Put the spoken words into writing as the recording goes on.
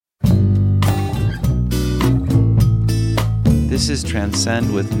This is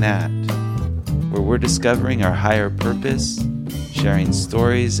Transcend with Nat, where we're discovering our higher purpose, sharing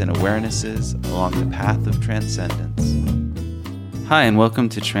stories and awarenesses along the path of transcendence. Hi, and welcome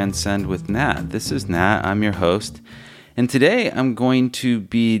to Transcend with Nat. This is Nat, I'm your host, and today I'm going to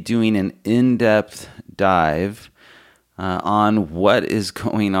be doing an in-depth dive on what is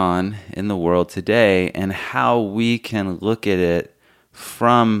going on in the world today and how we can look at it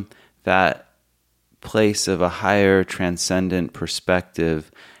from that place of a higher transcendent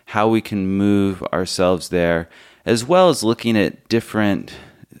perspective, how we can move ourselves there, as well as looking at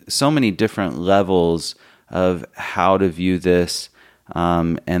so many different levels of how to view this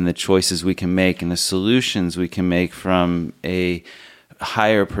and the choices we can make and the solutions we can make from a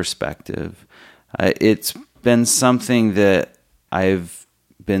higher perspective. It's been something that I've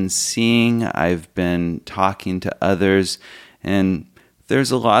been seeing, I've been talking to others, and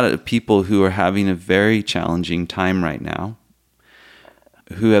there's a lot of people who are having a very challenging time right now,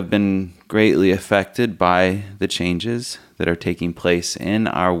 who have been greatly affected by the changes that are taking place in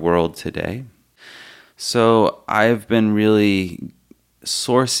our world today. So I've been really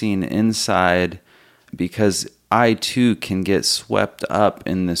sourcing inside because I too can get swept up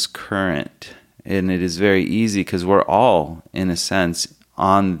in this current. And it is very easy because we're all, in a sense,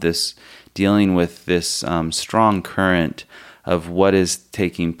 on this, dealing with this strong current of what is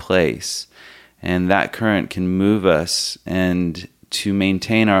taking place. And that current can move us, and to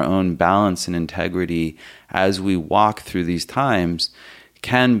maintain our own balance and integrity as we walk through these times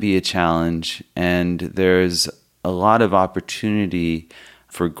can be a challenge. And there's a lot of opportunity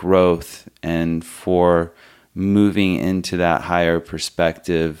for growth and for moving into that higher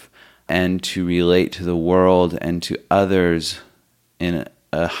perspective and to relate to the world and to others in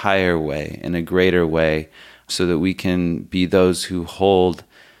a higher way, in a greater way, so that we can be those who hold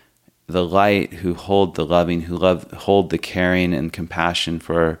the light, who hold the loving, who hold the caring and compassion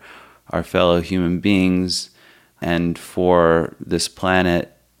for our fellow human beings and for this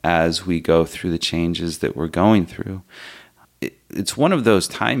planet as we go through the changes that we're going through. It's one of those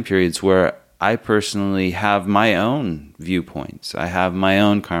time periods where I personally have my own viewpoints. I have my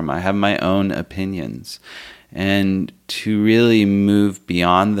own karma. I have my own opinions. And to really move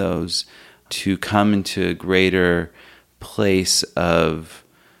beyond those, to come into a greater place of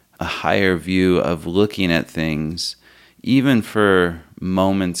a higher view of looking at things, even for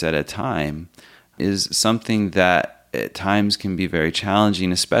moments at a time, is something that at times can be very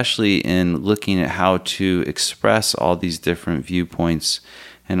challenging, especially in looking at how to express all these different viewpoints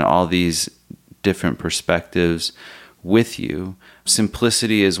and all these different perspectives with you.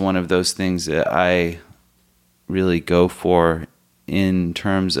 Simplicity is one of those things that I really go for in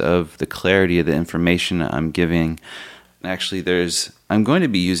terms of the clarity of the information I'm giving. Actually, I'm going to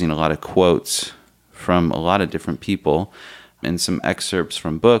be using a lot of quotes from a lot of different people and some excerpts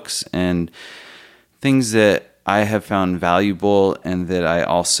from books and things that I have found valuable and that I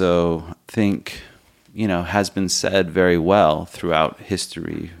also think, has been said very well throughout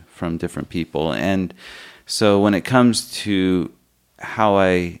history from different people. And so when it comes to how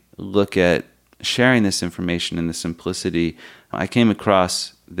I look at sharing this information and the simplicity, I came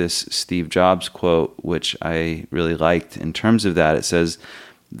across this Steve Jobs quote, which I really liked. In terms of that, it says,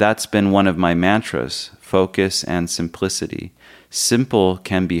 "That's been one of my mantras, focus and simplicity. Simple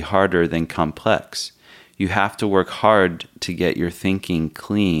can be harder than complex. You have to work hard to get your thinking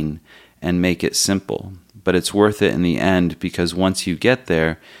clean and make it simple. But it's worth it in the end because once you get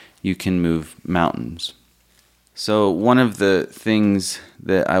there, you can move mountains." So one of the things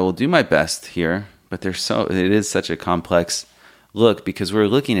that I will do my best here, but it is such a complex look because we're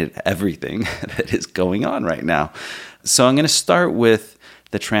looking at everything that is going on right now. So I'm going to start with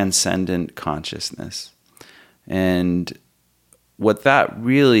the transcendent consciousness. And what that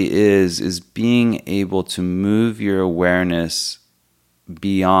really is being able to move your awareness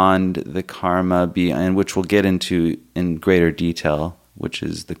beyond the karma, and which we'll get into in greater detail, which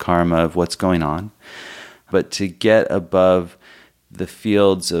is the karma of what's going on, but to get above the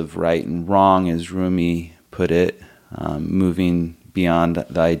fields of right and wrong, as Rumi put it, moving beyond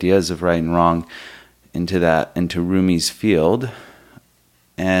the ideas of right and wrong into Rumi's field,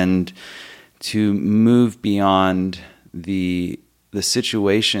 and to move beyond the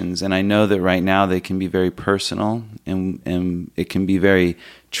situations. And I know that right now they can be very personal and it can be very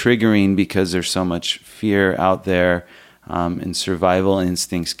triggering because there's so much fear out there and survival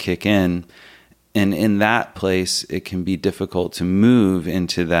instincts kick in. And in that place, it can be difficult to move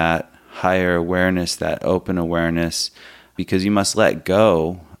into that higher awareness, that open awareness, because you must let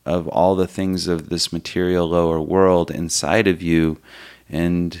go of all the things of this material lower world inside of you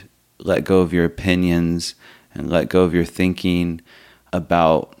and let go of your opinions and let go of your thinking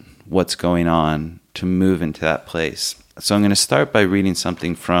about what's going on to move into that place. So I'm going to start by reading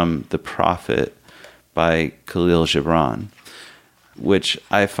something from The Prophet by Khalil Gibran, which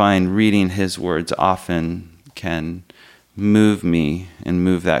I find reading his words often can move me and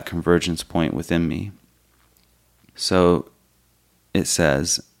move that convergence point within me. So it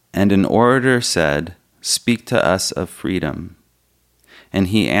says, "And an orator said, 'Speak to us of freedom.' And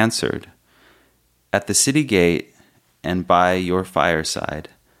he answered, 'At the city gate and by your fireside,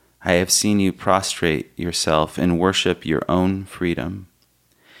 I have seen you prostrate yourself and worship your own freedom,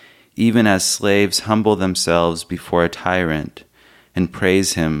 even as slaves humble themselves before a tyrant and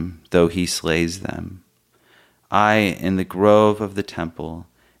praise him though he slays them. I, in the grove of the temple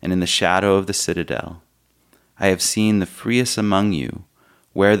and in the shadow of the citadel, I have seen the freest among you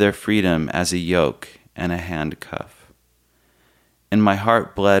wear their freedom as a yoke and a handcuff. And my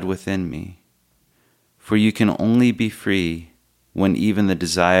heart bled within me, for you can only be free when even the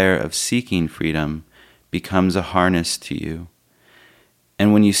desire of seeking freedom becomes a harness to you,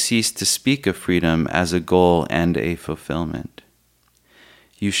 and when you cease to speak of freedom as a goal and a fulfillment.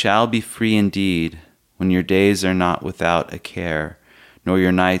 You shall be free indeed when your days are not without a care, nor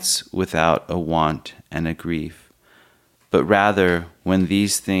your nights without a want and a grief, but rather when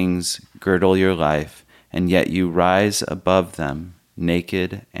these things girdle your life, and yet you rise above them,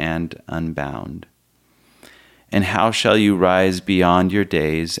 naked and unbound. And how shall you rise beyond your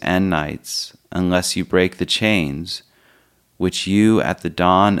days and nights unless you break the chains which you at the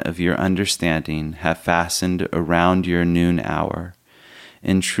dawn of your understanding have fastened around your noon hour?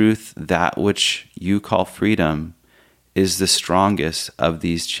 In truth, that which you call freedom is the strongest of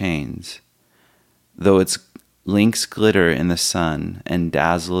these chains, though its links glitter in the sun and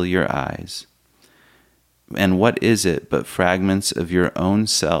dazzle your eyes. And what is it but fragments of your own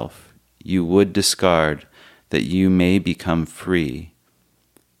self you would discard that you may become free?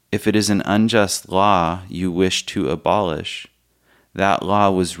 If it is an unjust law you wish to abolish, that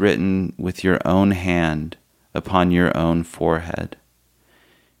law was written with your own hand upon your own forehead.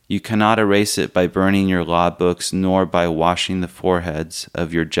 You cannot erase it by burning your law books, nor by washing the foreheads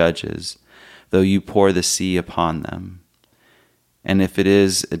of your judges, though you pour the sea upon them. And if it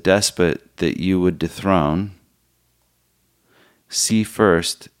is a despot that you would dethrone, see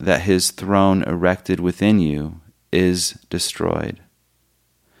first that his throne erected within you is destroyed.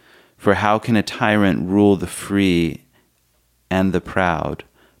 For how can a tyrant rule the free and the proud,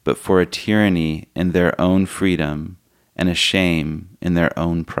 but for a tyranny in their own freedom and a shame in their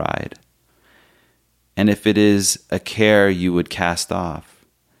own pride? And if it is a care you would cast off,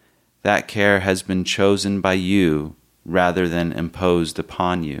 that care has been chosen by you rather than imposed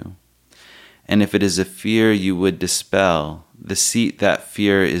upon you. And if it is a fear you would dispel, the seat that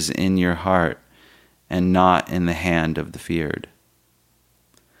fear is in your heart and not in the hand of the feared.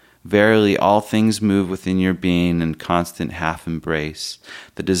 Verily, all things move within your being in constant half-embrace,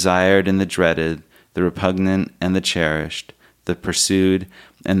 the desired and the dreaded, the repugnant and the cherished, the pursued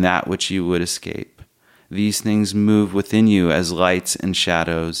and that which you would escape. These things move within you as lights and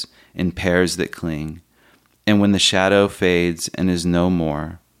shadows in pairs that cling. And when the shadow fades and is no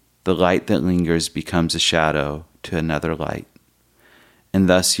more, the light that lingers becomes a shadow to another light. And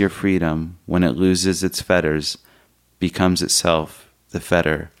thus your freedom, when it loses its fetters, becomes itself the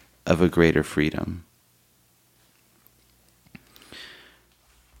fetter of a greater freedom.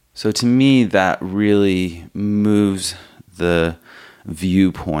 So to me, that really moves the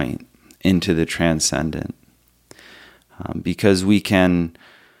viewpoint into the transcendent. Because we can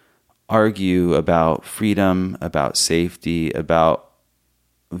argue about freedom, about safety, about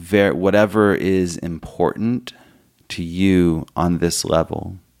whatever is important to you on this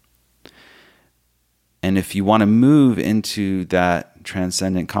level. And if you want to move into that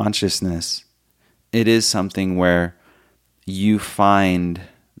transcendent consciousness, it is something where you find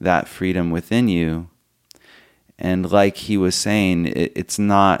that freedom within you. And like he was saying, it's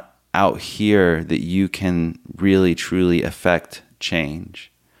not out here that you can really truly affect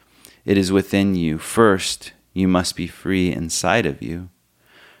change. It is within you. First, you must be free inside of you.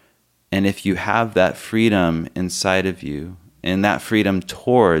 And if you have that freedom inside of you, and that freedom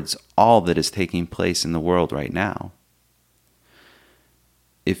towards all that is taking place in the world right now,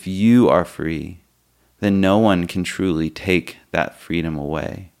 if you are free, then no one can truly take that freedom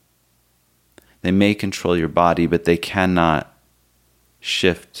away. They may control your body, but they cannot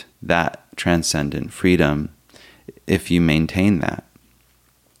shift that transcendent freedom if you maintain that.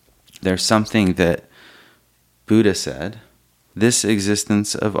 There's something that Buddha said: this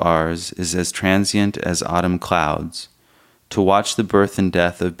existence of ours is as transient as autumn clouds, To watch the birth and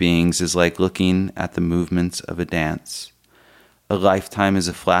death of beings is like looking at the movements of a dance. A lifetime is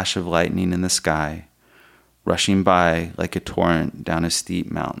a flash of lightning in the sky, rushing by like a torrent down a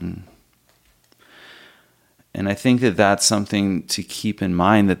steep mountain. And I think that that's something to keep in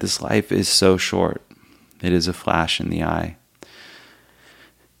mind, that this life is so short. It is a flash in the eye.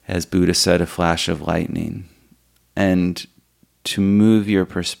 As Buddha said, a flash of lightning. And to move your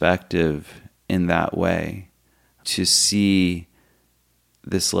perspective in that way, to see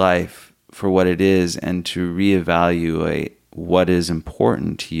this life for what it is and to reevaluate what is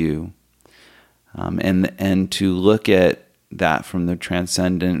important to you, and to look at that from the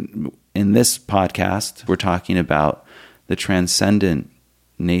transcendent. In this podcast, we're talking about the transcendent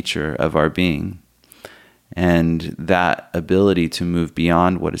nature of our being and that ability to move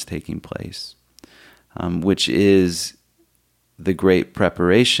beyond what is taking place, which is the great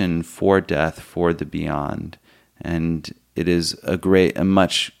preparation for death, for the beyond. And it is a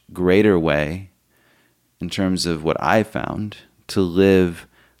much greater way, in terms of what I found, to live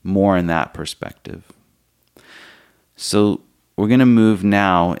more in that perspective. So we're going to move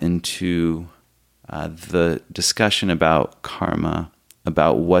now into the discussion about karma,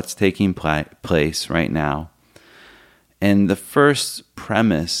 about what's taking place right now. And the first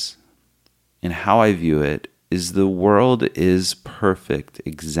premise in how I view it is the world is perfect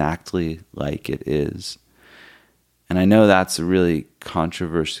exactly like it is. And I know that's a really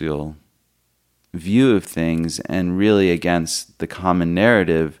controversial view of things, and really against the common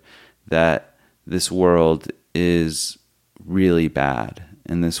narrative that this world is really bad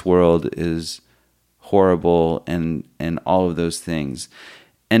and this world is horrible and all of those things.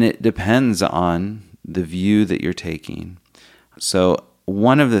 And it depends on the view that you're taking. So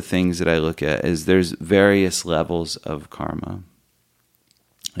one of the things that I look at is there's various levels of karma.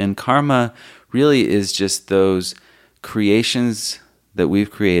 And karma really is just those creations that we've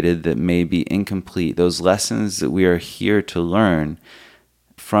created that may be incomplete, those lessons that we are here to learn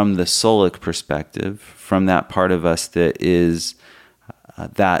from the soulic perspective, from that part of us that is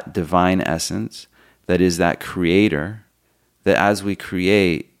that divine essence, that is that creator, that as we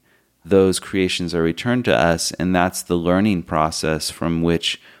create, those creations are returned to us, and that's the learning process from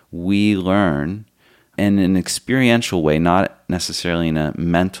which we learn in an experiential way, not necessarily in a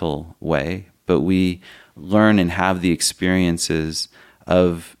mental way, but we learn and have the experiences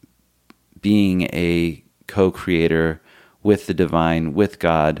of being a co-creator with the divine, with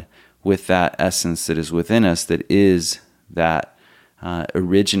God, with that essence that is within us, that is that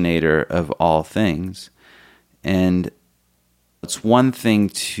originator of all things. And it's one thing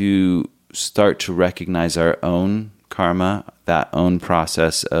to start to recognize our own karma, that own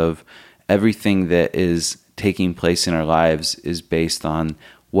process of everything that is taking place in our lives is based on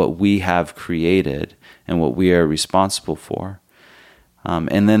what we have created and what we are responsible for.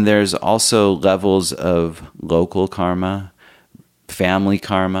 And then there's also levels of local karma, family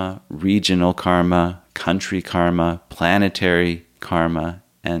karma, regional karma, country karma, planetary karma,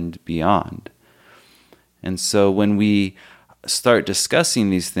 and beyond. And so when we start discussing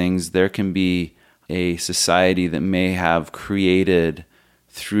these things, there can be a society that may have created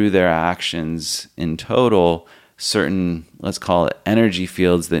through their actions in total certain, let's call it, energy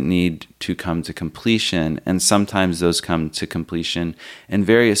fields that need to come to completion. And sometimes those come to completion in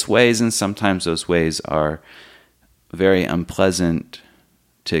various ways, and sometimes those ways are very unpleasant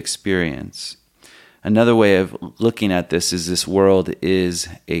to experience. Another way of looking at this is this world is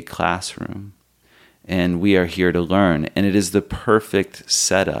a classroom, and we are here to learn, and it is the perfect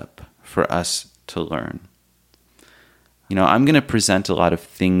setup for us to learn. You know, I'm going to present a lot of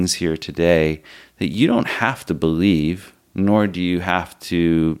things here today that you don't have to believe, nor do you have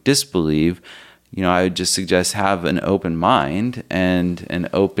to disbelieve. You know, I would just suggest have an open mind and an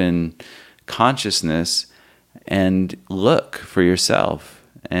open consciousness and look for yourself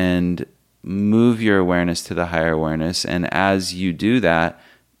and move your awareness to the higher awareness. And as you do that,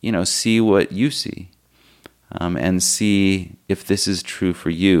 you know, see what you see, and see if this is true for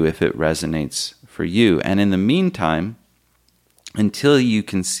you, if it resonates for you. And in the meantime, until you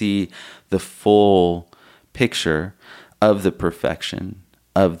can see the full picture of the perfection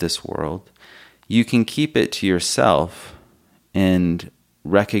of this world, you can keep it to yourself and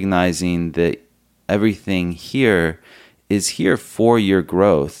recognizing that everything here is here for your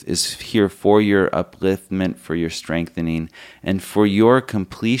growth, is here for your upliftment, for your strengthening, and for your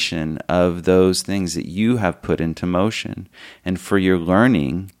completion of those things that you have put into motion, and for your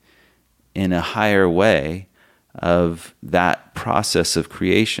learning in a higher way of that process of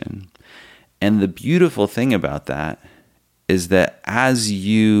creation. And the beautiful thing about that is that as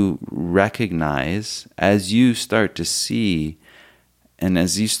you recognize, as you start to see, and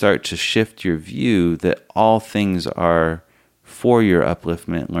as you start to shift your view that all things are for your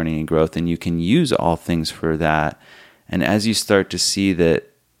upliftment, learning, and growth, and you can use all things for that, and as you start to see that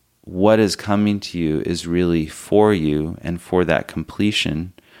what is coming to you is really for you and for that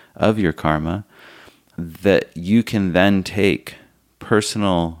completion of your karma, that you can then take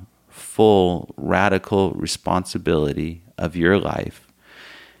personal, full, radical responsibility of your life.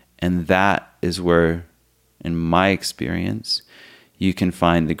 And that is where, in my experience, you can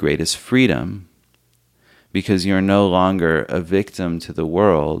find the greatest freedom, because you're no longer a victim to the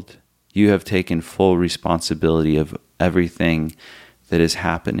world. You have taken full responsibility of everything that is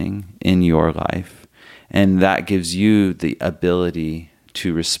happening in your life. And that gives you the ability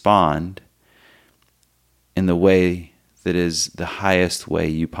to respond in the way that is the highest way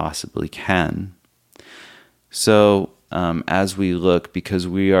you possibly can. So as we look, because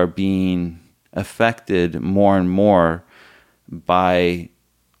we are being affected more and more by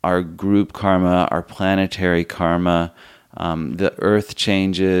our group karma, our planetary karma, the earth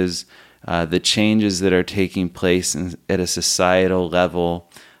changes, the changes that are taking place at a societal level,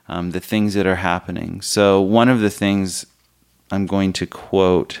 the things that are happening. So one of the things I'm going to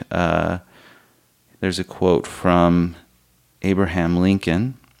quote, there's a quote from Abraham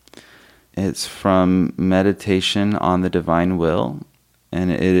Lincoln. It's from Meditation on the Divine Will,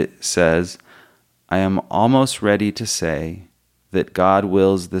 and it says, "I am almost ready to say that God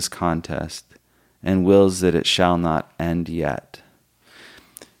wills this contest and wills that it shall not end yet."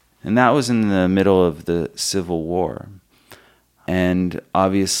 And that was in the middle of the Civil War. And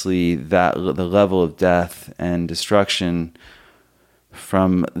obviously that the level of death and destruction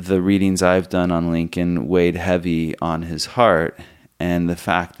from the readings I've done on Lincoln weighed heavy on his heart, and the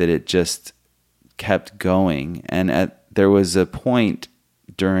fact that it just kept going. And there was a point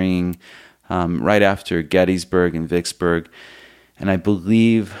during, right after Gettysburg and Vicksburg, and I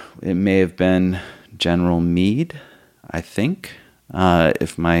believe it may have been General Meade, I think,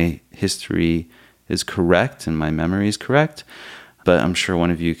 if my history is correct and my memory is correct. But I'm sure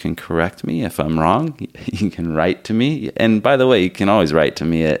one of you can correct me if I'm wrong. You can write to me. And by the way, you can always write to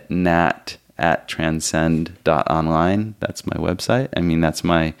me at nat@transcend.online. That's my website. I mean, that's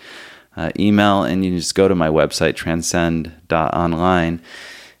my email. And you can just go to my website, transcend.online.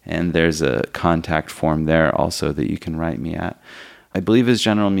 And there's a contact form there also that you can write me at. I believe it's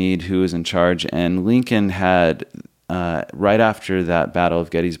General Meade who was in charge. And Lincoln had, right after that Battle of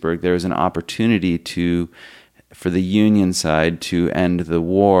Gettysburg, there was an opportunity for the Union side to end the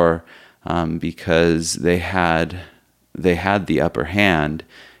war because they had the upper hand.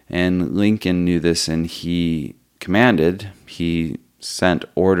 And Lincoln knew this, and he sent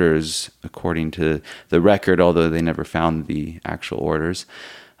orders according to the record, although they never found the actual orders,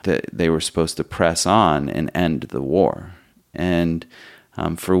 that they were supposed to press on and end the war. And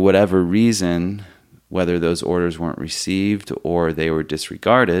for whatever reason, whether those orders weren't received or they were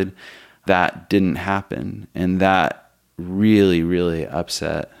disregarded, that didn't happen. And that really, really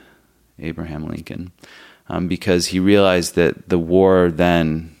upset Abraham Lincoln because he realized that the war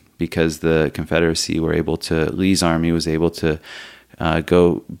then, because the Confederacy were able to, Lee's army was able to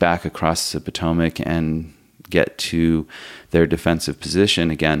go back across the Potomac and get to their defensive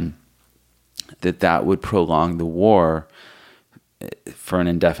position again, that would prolong the war for an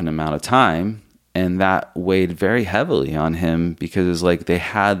indefinite amount of time. And that weighed very heavily on him because it was like they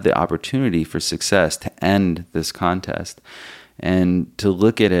had the opportunity for success to end this contest. And to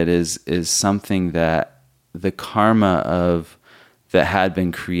look at it is something that the karma that had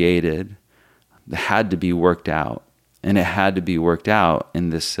been created had to be worked out. And it had to be worked out in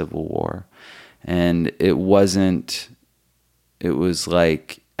this Civil War. And it was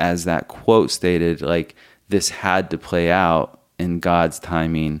like, as that quote stated, like this had to play out in God's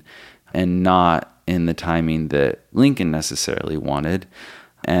timing and not in the timing that Lincoln necessarily wanted.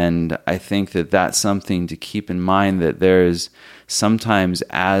 And I think that that's something to keep in mind, that there's sometimes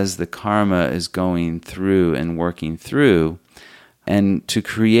as the karma is going through and working through, and to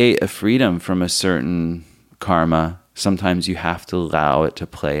create a freedom from a certain karma, sometimes you have to allow it to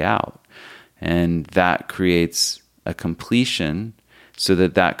play out. And that creates a completion so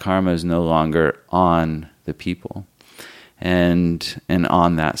that karma is no longer on the people and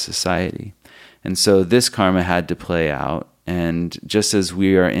on that society. And so this karma had to play out. And just as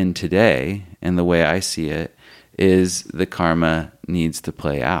we are in today, and the way I see it, is the karma needs to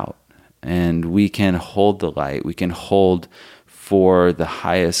play out. And we can hold the light, we can hold for the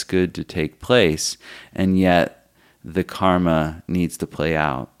highest good to take place, and yet the karma needs to play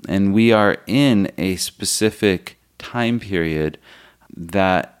out. And we are in a specific time period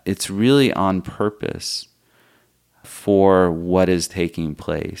that it's really on purpose for what is taking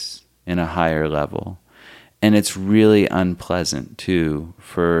place in a higher level. And it's really unpleasant too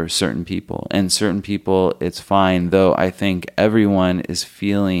for certain people. And certain people, it's fine, though I think everyone is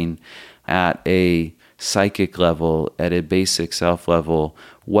feeling at a psychic level, at a basic self level,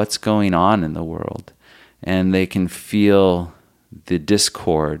 what's going on in the world. And they can feel the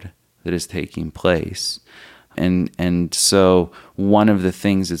discord that is taking place. And so one of the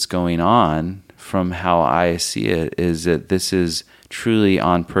things that's going on, from how I see it, is that this is truly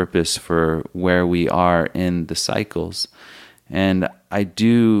on purpose for where we are in the cycles. And I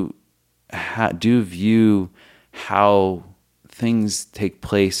do view how things take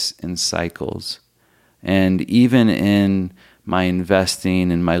place in cycles. And even in my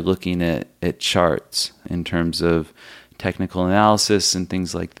investing and my looking at charts in terms of technical analysis and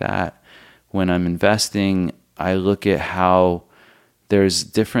things like that, when I'm investing, I look at how there's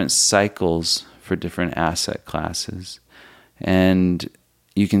different cycles for different asset classes. And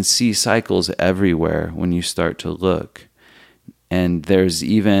you can see cycles everywhere when you start to look. And there's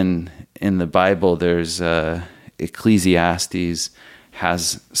even in the Bible, there's Ecclesiastes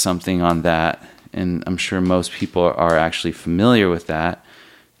has something on that. And I'm sure most people are actually familiar with that.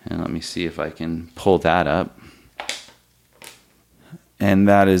 And let me see if I can pull that up. And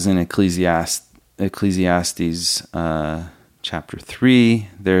that is in Ecclesiastes chapter 3.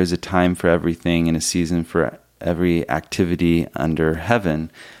 There is a time for everything and a season for every activity under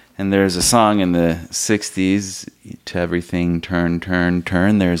heaven. And there's a song in the 60s, to everything turn, turn,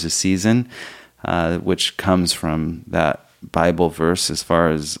 turn. There's a season, which comes from that Bible verse as far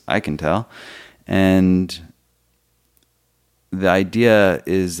as I can tell. And the idea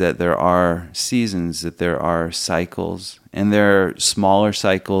is that there are seasons, that there are cycles, and there are smaller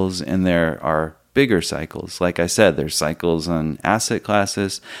cycles and there are bigger cycles. Like I said, there's cycles on asset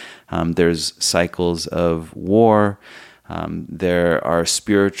classes, there's cycles of war, there are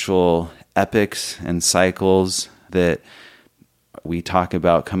spiritual epics and cycles that we talk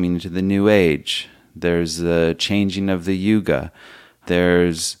about coming into the new age. There's the changing of the yuga.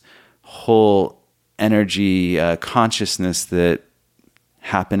 There's whole energy consciousness that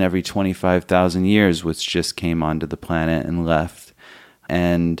happen every 25,000 years, which just came onto the planet and left.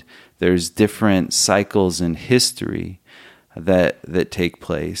 And there's different cycles in history that take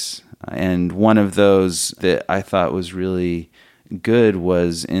place. And one of those that I thought was really good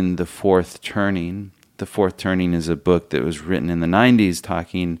was in The Fourth Turning. The Fourth Turning is a book that was written in the 90s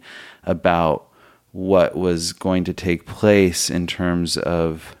talking about what was going to take place in terms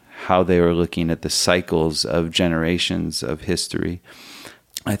of how they were looking at the cycles of generations of history.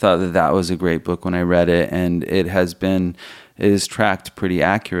 I thought that was a great book when I read it, and it is tracked pretty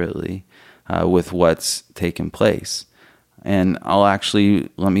accurately with what's taken place. And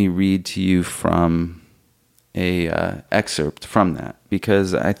let me read to you from a excerpt from that,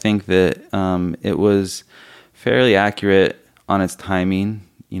 because I think that it was fairly accurate on its timing,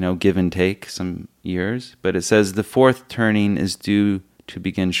 give and take some years. But it says, the fourth turning is due to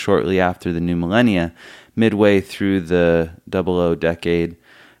begin shortly after the new millennia, midway through the 00 decade.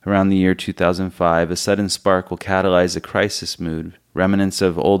 Around the year 2005, a sudden spark will catalyze a crisis mood. Remnants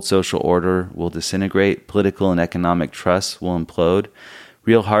of old social order will disintegrate. Political and economic trusts will implode.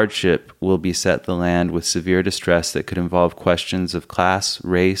 Real hardship will beset the land with severe distress that could involve questions of class,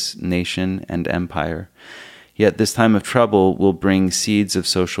 race, nation, and empire. Yet this time of trouble will bring seeds of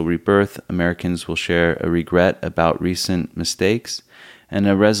social rebirth. Americans will share a regret about recent mistakes and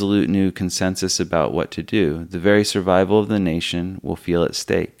a resolute new consensus about what to do. The very survival of the nation will feel at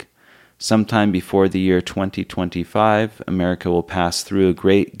stake. Sometime before the year 2025, America will pass through a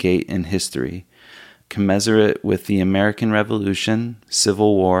great gate in history, commensurate with the American Revolution,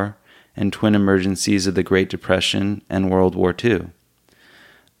 Civil War, and twin emergencies of the Great Depression and World War II.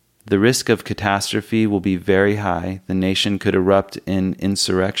 The risk of catastrophe will be very high. The nation could erupt in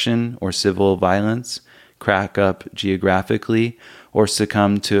insurrection or civil violence, crack up geographically, or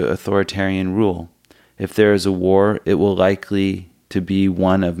succumb to authoritarian rule. If there is a war, it will likely to be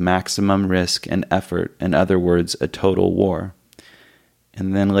one of maximum risk and effort, in other words, a total war.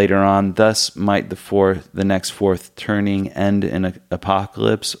 And then later on, thus might the next fourth turning end in an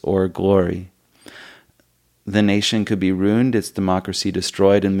apocalypse or glory. The nation could be ruined, its democracy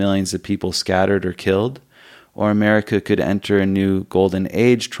destroyed, and millions of people scattered or killed. Or America could enter a new golden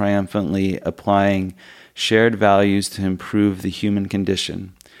age, triumphantly applying shared values to improve the human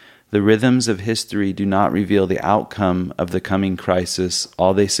condition. The rhythms of history do not reveal the outcome of the coming crisis.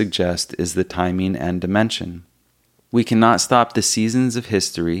 All they suggest is the timing and dimension. We cannot stop the seasons of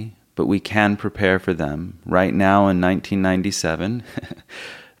history, but we can prepare for them. Right now in 1997,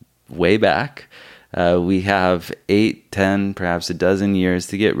 way back, we have 8, 10, perhaps a dozen years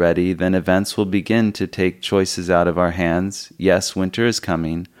to get ready. Then events will begin to take choices out of our hands. Yes, winter is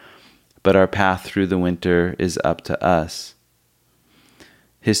coming, but our path through the winter is up to us.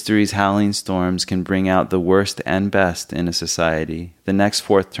 History's howling storms can bring out the worst and best in a society. The next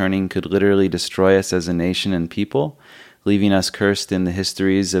fourth turning could literally destroy us as a nation and people, leaving us cursed in the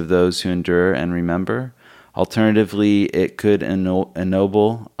histories of those who endure and remember. Alternatively, it could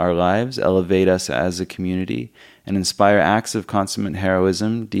ennoble our lives, elevate us as a community, and inspire acts of consummate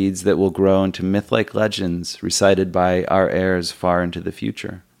heroism, deeds that will grow into myth-like legends recited by our heirs far into the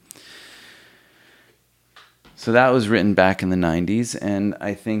future. So that was written back in the 90s, and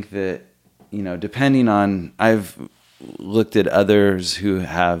I think that, depending on, I've looked at others who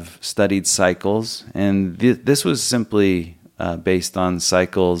have studied cycles, and this was simply based on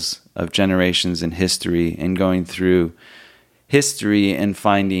cycles of generations in history and going through history and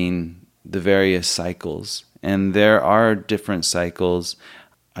finding the various cycles. And there are different cycles.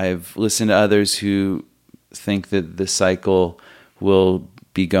 I've listened to others who think that the cycle will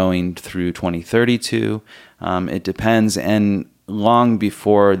be going through 2032. It depends. And long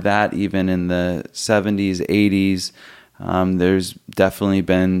before that, even in the 70s, 80s, there's definitely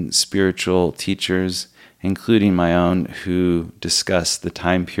been spiritual teachers, including my own, who discuss the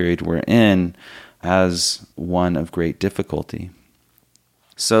time period we're in as one of great difficulty.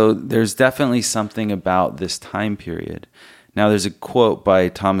 So there's definitely something about this time period. Now, there's a quote by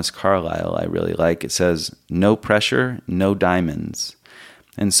Thomas Carlyle I really like. It says, "No pressure, no diamonds."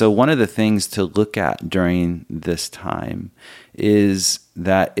 And so one of the things to look at during this time is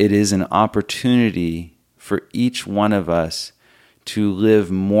that it is an opportunity for each one of us to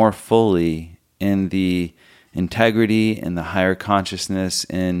live more fully in the integrity and the higher consciousness,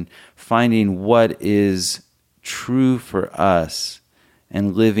 in finding what is true for us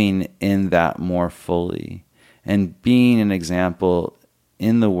and living in that more fully, and being an example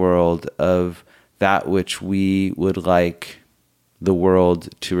in the world of that which we would like the world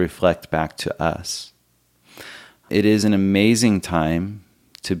to reflect back to us. It is an amazing time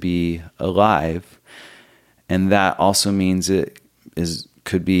to be alive, and that also means it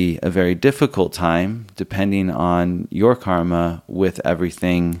could be a very difficult time depending on your karma with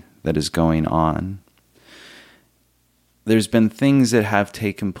everything that is going on. There's been things that have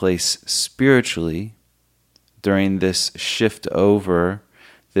taken place spiritually during this shift over,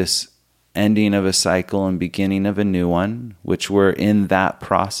 this ending of a cycle and beginning of a new one, which we're in that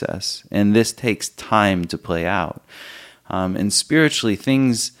process. And this takes time to play out. And spiritually,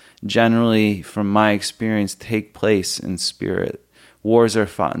 things generally, from my experience, take place in spirit. Wars are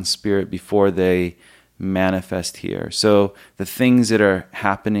fought in spirit before they manifest here. So the things that are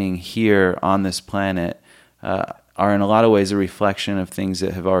happening here on this planet are in a lot of ways a reflection of things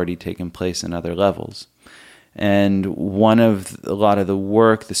that have already taken place in other levels. And a lot of the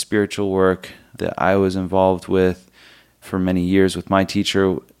work, the spiritual work that I was involved with for many years with my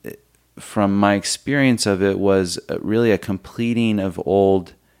teacher, from my experience of it, was really a completing of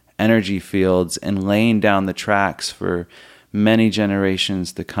old energy fields and laying down the tracks for many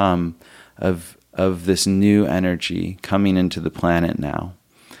generations to come of this new energy coming into the planet now.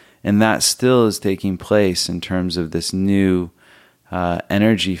 And that still is taking place in terms of this new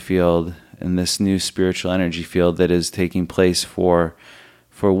energy field and this new spiritual energy field that is taking place for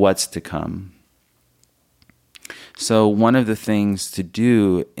what's to come. So one of the things to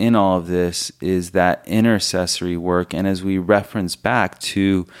do in all of this is that intercessory work. And as we reference back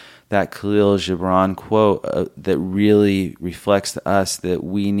to that Khalil Gibran quote that really reflects to us that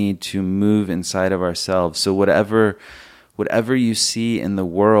we need to move inside of ourselves. So whatever you see in the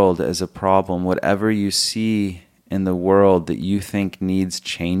world as a problem, whatever you see in the world that you think needs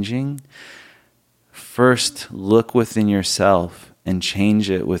changing, first look within yourself and change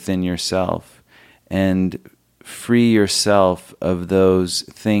it within yourself, and free yourself of those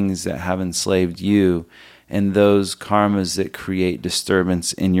things that have enslaved you and those karmas that create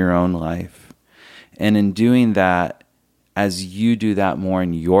disturbance in your own life. And in doing that, as you do that more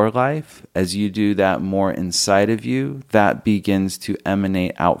in your life, as you do that more inside of you, that begins to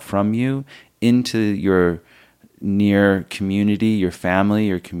emanate out from you into your near community, your family,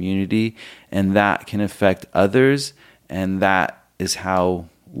 your community, and that can affect others. And that is how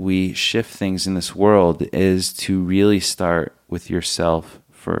we shift things in this world, is to really start with yourself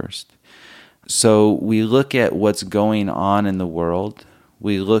first. So we look at what's going on in the world.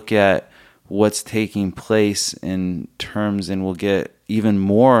 We look at what's taking place in terms, and we'll get even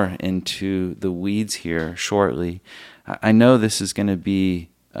more into the weeds here shortly. I know this is going to be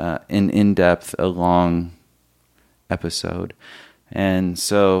in-depth, a long episode. And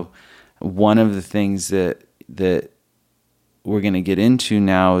so one of the things that we're going to get into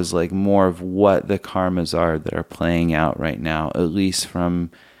now is like more of what the karmas are that are playing out right now, at least from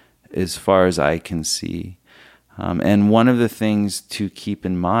as far as I can see. And one of the things to keep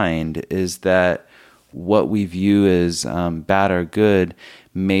in mind is that what we view as bad or good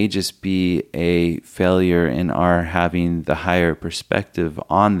may just be a failure in our having the higher perspective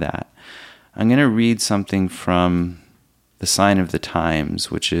on that. I'm going to read something from The Sign of the Times,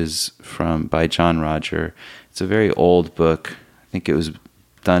 which is by John Roger. It's a very old book. I think it was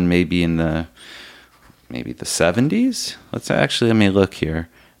done maybe in the 70s. Let me look here.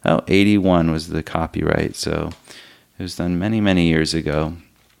 81 was the copyright, so it was done many, many years ago.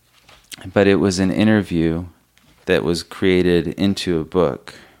 But it was an interview that was created into a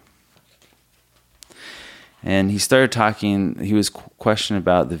book. And he started talking, he was questioned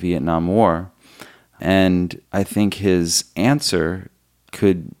about the Vietnam War. And I think his answer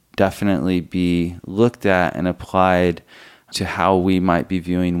could definitely be looked at and applied to how we might be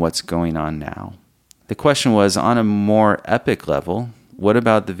viewing what's going on now. The question was, on a more epic level, what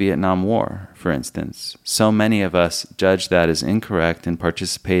about the Vietnam War, for instance? So many of us judged that as incorrect and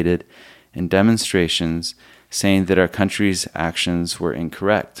participated in demonstrations saying that our country's actions were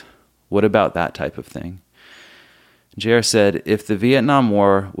incorrect. What about that type of thing? J.R. said, if the Vietnam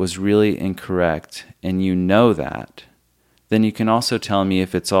War was really incorrect and you know that, then you can also tell me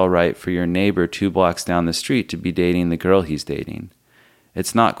if it's all right for your neighbor 2 blocks down the street to be dating the girl he's dating.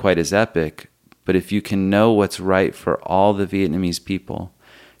 It's not quite as epic, but if you can know what's right for all the Vietnamese people,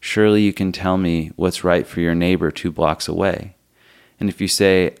 surely you can tell me what's right for your neighbor 2 blocks away. And if you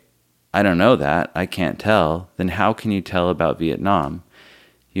say, I don't know that, I can't tell, then how can you tell about Vietnam?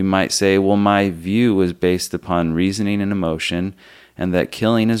 You might say, well, my view was based upon reasoning and emotion, and that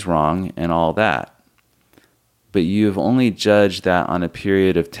killing is wrong and all that. But you have only judged that on a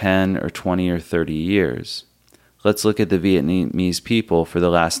period of 10 or 20 or 30 years. Let's look at the Vietnamese people for the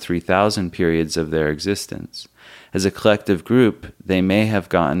last 3,000 periods of their existence. As a collective group, they may have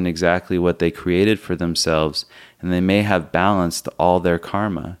gotten exactly what they created for themselves, and they may have balanced all their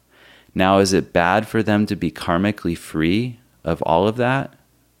karma. Now, is it bad for them to be karmically free of all of that?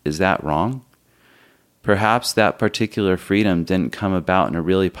 Is that wrong? Perhaps that particular freedom didn't come about in a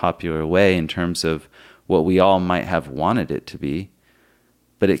really popular way in terms of what we all might have wanted it to be,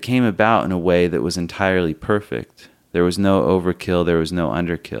 but it came about in a way that was entirely perfect. There was no overkill, there was no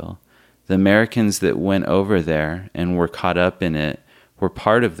underkill. The Americans that went over there and were caught up in it were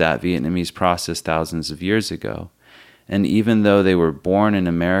part of that Vietnamese process thousands of years ago. And even though they were born in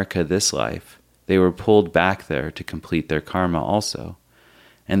America this life, they were pulled back there to complete their karma also.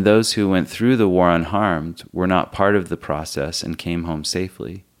 And those who went through the war unharmed were not part of the process and came home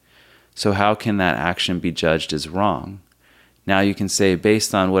safely. So how can that action be judged as wrong? Now you can say,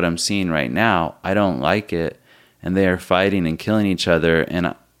 based on what I'm seeing right now, I don't like it, and they are fighting and killing each other,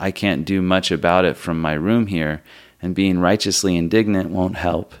 and I can't do much about it from my room here, and being righteously indignant won't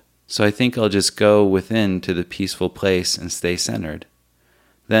help. So I think I'll just go within to the peaceful place and stay centered.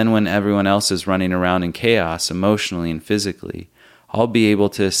 Then when everyone else is running around in chaos emotionally and physically, I'll be able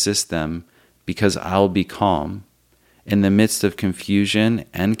to assist them because I'll be calm. In the midst of confusion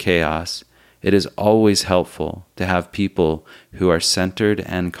and chaos, it is always helpful to have people who are centered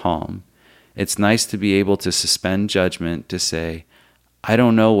and calm. It's nice to be able to suspend judgment to say, I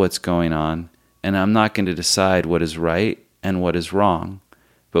don't know what's going on, and I'm not going to decide what is right and what is wrong.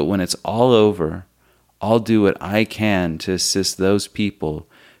 But when it's all over, I'll do what I can to assist those people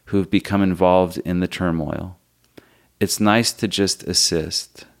who have become involved in the turmoil. It's nice to just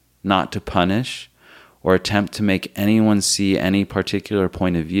assist, not to punish or attempt to make anyone see any particular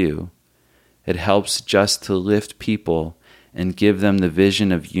point of view. It helps just to lift people and give them the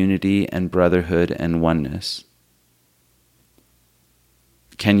vision of unity and brotherhood and oneness.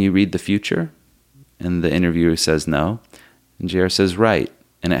 Can you read the future? And the interviewer says no. And J.R. says, right.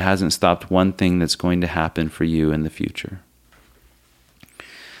 And it hasn't stopped one thing that's going to happen for you in the future.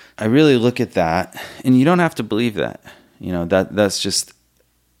 I really look at that, and you don't have to believe that. You know, that's just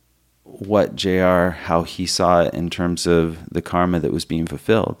what J.R., how he saw it in terms of the karma that was being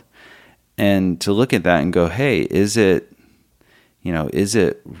fulfilled. And to look at that and go, hey, is it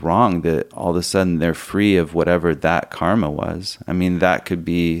wrong that all of a sudden they're free of whatever that karma was? I mean, that could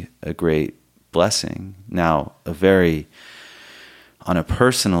be a great blessing. Now, on a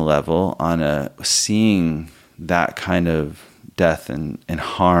personal level, seeing that kind of death and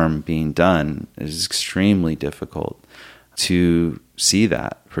harm being done is extremely difficult to see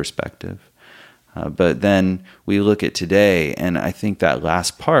that perspective. But then we look at today, and I think that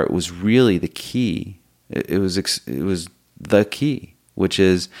last part was really the key. It was the key, which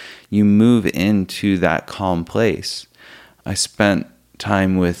is you move into that calm place. I spent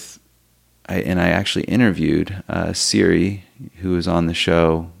time with, and I actually interviewed Siri, who was on the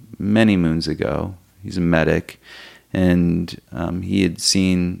show many moons ago. He's a medic, and he had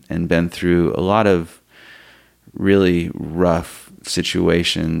seen and been through a lot of really rough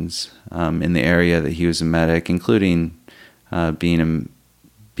situations in the area that he was a medic, including being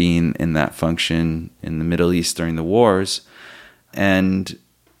in that function in the Middle East during the wars. And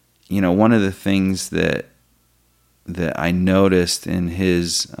one of the things that I noticed in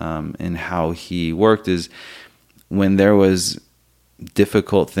his in how he worked is when there was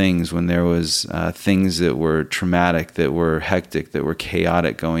difficult things, when there was things that were traumatic, that were hectic, that were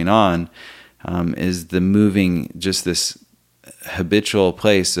chaotic going on, is the moving, just this habitual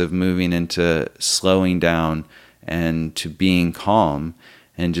place of moving into slowing down and to being calm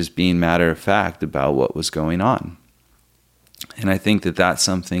and just being matter of fact about what was going on. And I think that that's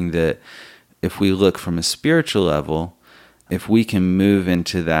something that if we look from a spiritual level, if we can move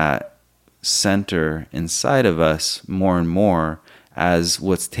into that center inside of us more and more as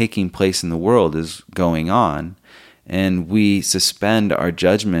what's taking place in the world is going on, and we suspend our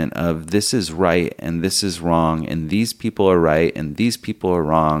judgment of this is right and this is wrong, and these people are right and these people are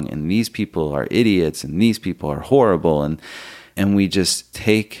wrong, and these people are idiots and these people are horrible, and we just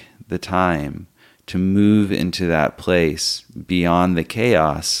take the time to move into that place beyond the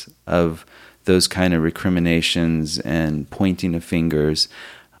chaos of those kind of recriminations and pointing of fingers,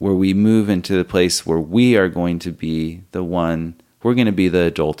 where we move into the place where we are going to be the one, we're going to be the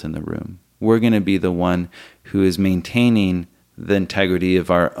adult in the room. We're going to be the one who is maintaining the integrity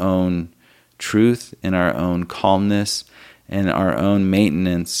of our own truth and our own calmness and our own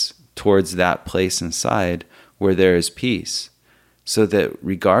maintenance towards that place inside where there is peace. So that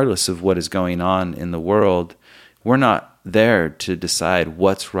regardless of what is going on in the world, we're not there to decide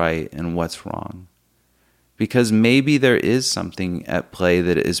what's right and what's wrong. Because maybe there is something at play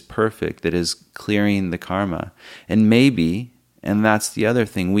that is perfect, that is clearing the karma. And maybe, and that's the other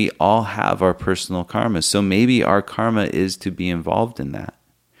thing, we all have our personal karma. So maybe our karma is to be involved in that.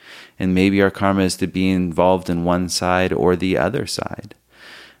 And maybe our karma is to be involved in one side or the other side.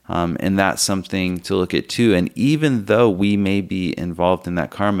 And that's something to look at too. And even though we may be involved in that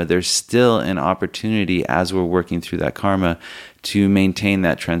karma, there's still an opportunity as we're working through that karma to maintain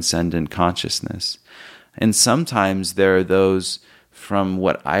that transcendent consciousness. And sometimes there are those, from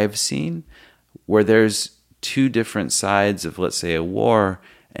what I've seen, where there's two different sides of, let's say, a war,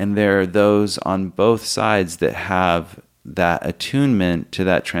 and there are those on both sides that have that attunement to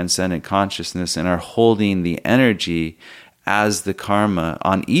that transcendent consciousness and are holding the energy as the karma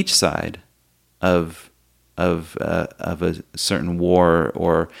on each side of a certain war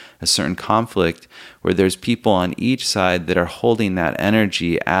or a certain conflict, where there's people on each side that are holding that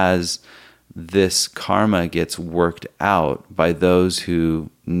energy as this karma gets worked out by those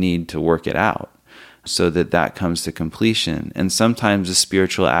who need to work it out, so that comes to completion. And sometimes the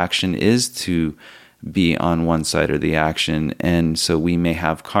spiritual action is to be on one side or the action, and so we may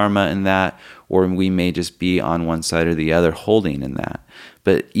have karma in that, or we may just be on one side or the other holding in that.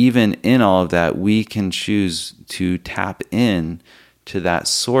 But even in all of that, we can choose to tap in to that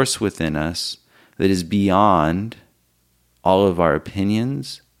source within us that is beyond all of our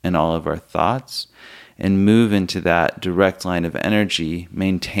opinions and all of our thoughts, and move into that direct line of energy,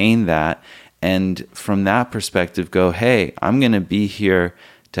 maintain that, and from that perspective go, hey, I'm going to be here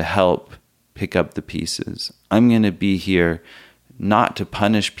to help pick up the pieces. I'm going to be here not to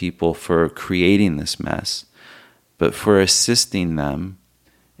punish people for creating this mess, but for assisting them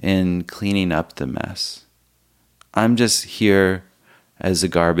in cleaning up the mess. I'm just here as a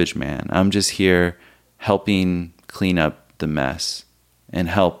garbage man. I'm just here helping clean up the mess and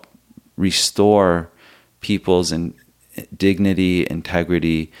help restore people's dignity,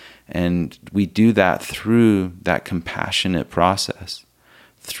 integrity, and we do that through that compassionate process,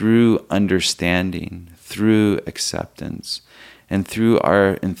 through understanding, through acceptance, and through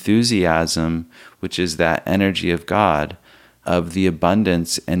our enthusiasm, which is that energy of God, of the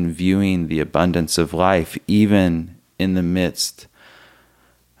abundance and viewing the abundance of life, even in the midst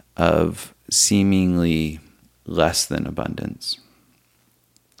of seemingly less than abundance.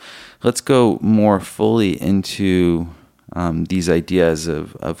 Let's go more fully into these ideas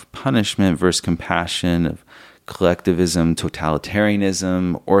of punishment versus compassion, of collectivism,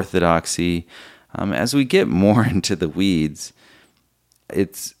 totalitarianism, orthodoxy. As we get more into the weeds,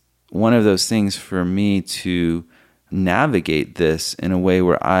 it's one of those things for me to navigate this in a way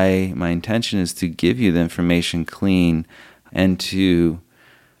where my intention is to give you the information clean and to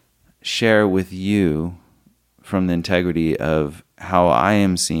share with you from the integrity of how I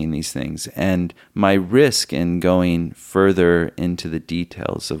am seeing these things. And my risk in going further into the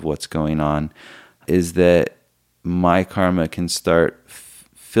details of what's going on is that my karma can start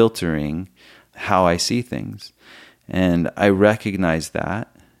filtering how I see things. And I recognize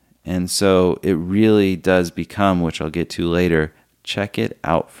that. And so it really does become, which I'll get to later, check it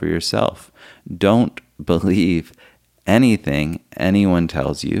out for yourself. Don't believe anything anyone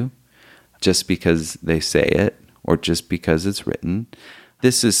tells you just because they say it or just because it's written.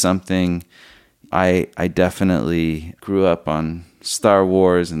 This is something I definitely grew up on Star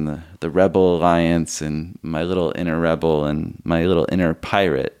Wars and the Rebel Alliance and my little inner rebel and my little inner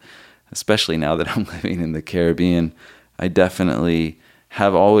pirate, especially now that I'm living in the Caribbean. I definitely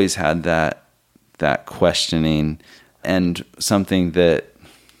have always had that questioning, and something that,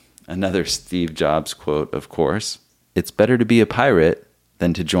 another Steve Jobs quote, of course, it's better to be a pirate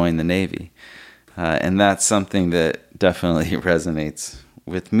than to join the Navy. And that's something that definitely resonates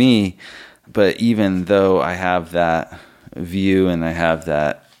with me. But even though I have that view and I have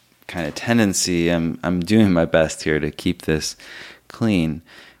that kind of tendency, I'm doing my best here to keep this clean.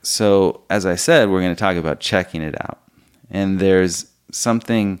 So as I said, we're going to talk about checking it out. And there's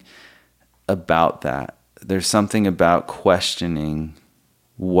something about that. There's something about questioning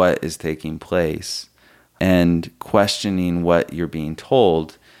what is taking place and questioning what you're being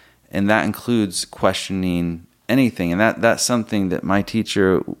told. And that includes questioning anything. And that's something that my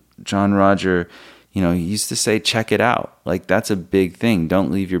teacher, John Roger, he used to say, check it out. Like, that's a big thing.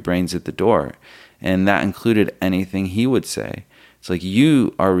 Don't leave your brains at the door. And that included anything he would say. It's like,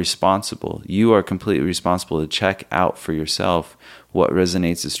 you are responsible. You are completely responsible to check out for yourself what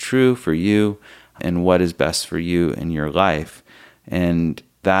resonates as true for you and what is best for you in your life. And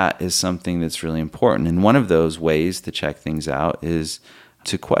that is something that's really important. And one of those ways to check things out is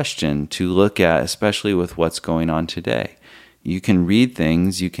to question, to look at, especially with what's going on today. You can read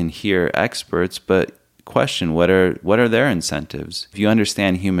things, you can hear experts, but question, what are their incentives? If you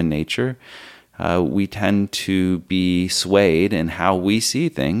understand human nature, we tend to be swayed in how we see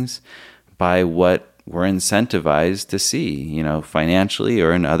things by what we're incentivized to see, financially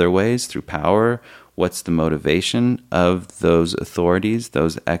or in other ways, through power. What's the motivation of those authorities,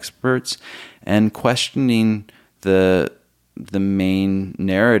 those experts, and questioning the main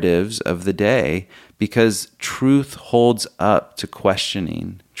narratives of the day, because truth holds up to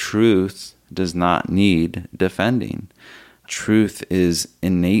questioning. Truth does not need defending. Truth is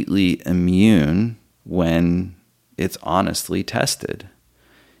innately immune when it's honestly tested.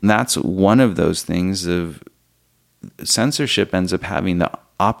 And that's one of those things of censorship ends up having the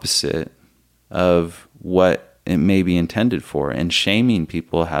opposite of what it may be intended for. And shaming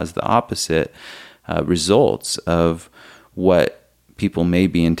people has the opposite results of what people may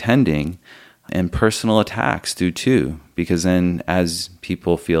be intending. And personal attacks do too, because then as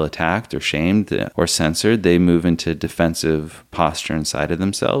people feel attacked or shamed or censored, they move into defensive posture inside of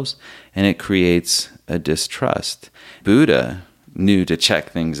themselves, and it creates a distrust. Buddha knew to check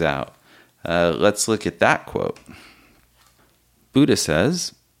things out. Let's look at that quote. Buddha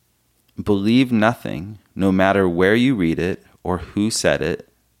says, "Believe nothing, no matter where you read it or who said it,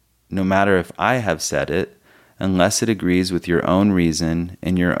 no matter if I have said it, unless it agrees with your own reason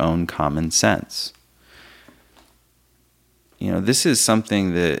and your own common sense." This is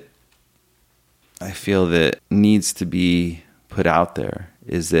something that I feel that needs to be put out there,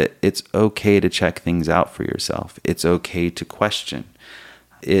 is that it's okay to check things out for yourself. It's okay to question.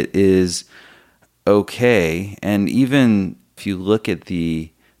 It is okay. And even if you look at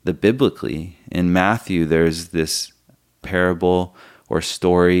the biblically, in Matthew, there's this parable or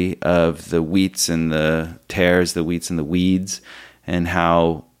story of the wheats and the tares, the wheats and the weeds, and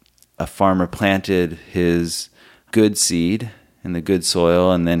how a farmer planted his good seed in the good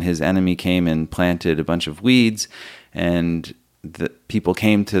soil, and then his enemy came and planted a bunch of weeds, and the people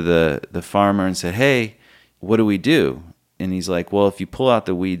came to the farmer and said, "Hey, what do we do?" And he's like, "Well, if you pull out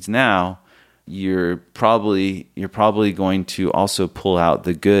the weeds now, you're probably going to also pull out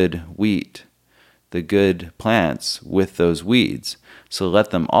the good wheat, the good plants with those weeds. So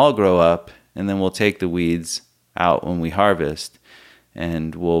let them all grow up, and then we'll take the weeds out when we harvest,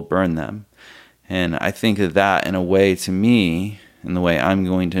 and we'll burn them." And I think that in a way, to me, in the way I'm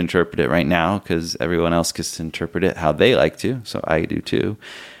going to interpret it right now, because everyone else gets to interpret it how they like to, so I do too,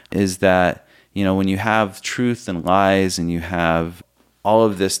 is that, when you have truth and lies and you have all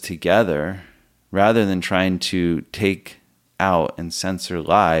of this together, rather than trying to take out and censor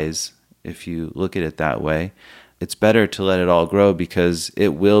lies, if you look at it that way, it's better to let it all grow because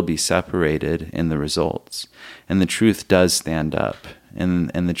it will be separated in the results. And the truth does stand up, and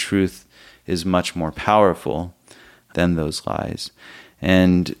the truth is much more powerful than those lies.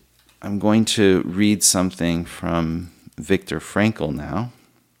 And I'm going to read something from Viktor Frankl now.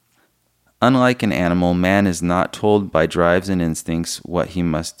 Unlike an animal, man is not told by drives and instincts what he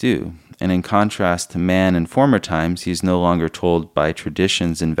must do. And in contrast to man in former times, he is no longer told by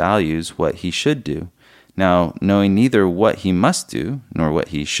traditions and values what he should do. Now, knowing neither what he must do nor what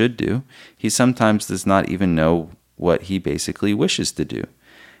he should do, he sometimes does not even know what he basically wishes to do.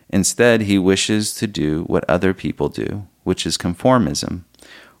 Instead, he wishes to do what other people do, which is conformism,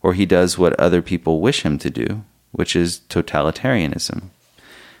 or he does what other people wish him to do, which is totalitarianism.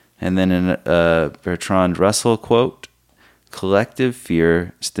 And then in a Bertrand Russell quote, collective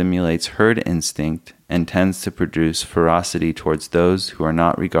fear stimulates herd instinct and tends to produce ferocity towards those who are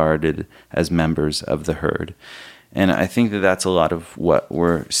not regarded as members of the herd. And I think that that's a lot of what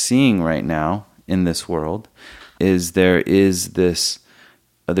we're seeing right now in this world, is there's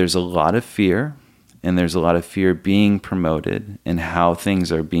a lot of fear, and there's a lot of fear being promoted in how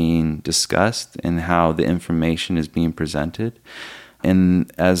things are being discussed and how the information is being presented.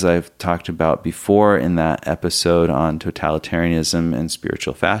 And as I've talked about before in that episode on totalitarianism and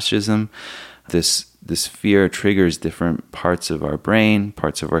spiritual fascism, this fear triggers different parts of our brain,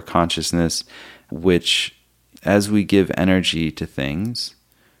 parts of our consciousness, which as we give energy to things,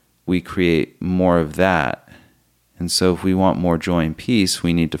 we create more of that. And so if we want more joy and peace,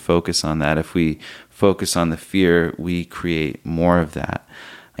 we need to focus on that. If we focus on the fear, we create more of that.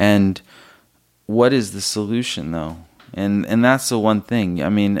 And what is the solution, though? And that's the one thing. I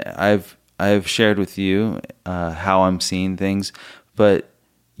mean, I've shared with you how I'm seeing things, but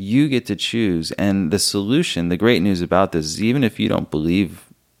you get to choose. And the solution, the great news about this is even if you don't believe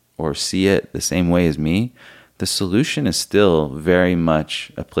or see it the same way as me, the solution is still very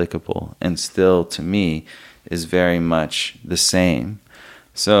much applicable and still, to me, is very much the same.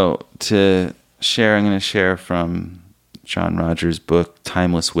 So to share, I'm going to share from John Rogers' book,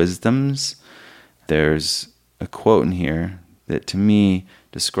 Timeless Wisdoms. There's a quote in here that to me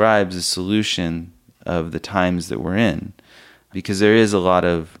describes the solution of the times that we're in, because there is a lot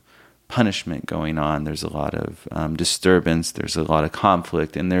of punishment going on. There's a lot of disturbance. There's a lot of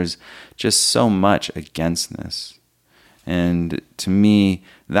conflict, and there's just so much againstness. And to me,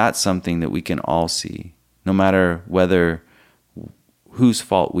 that's something that we can all see, no matter whose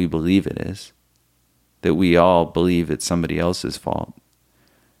fault we believe it is, that we all believe it's somebody else's fault.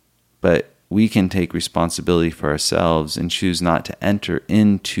 But we can take responsibility for ourselves and choose not to enter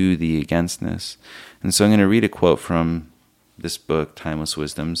into the againstness. And so I'm going to read a quote from this book, Timeless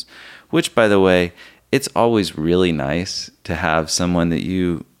Wisdoms, which, by the way, it's always really nice to have someone that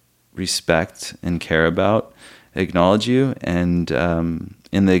you respect and care about acknowledge you. And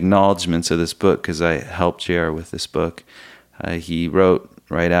in the acknowledgments of this book, because I helped JR with this book, he wrote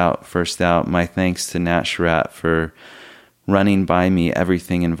first out, my thanks to Nat Scharat for running by me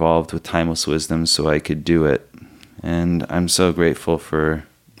everything involved with Timeless Wisdom so I could do it. And I'm so grateful for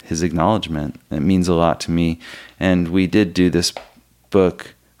his acknowledgement. It means a lot to me. And we did do this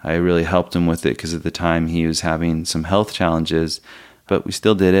book. I really helped him with it because at the time he was having some health challenges, but we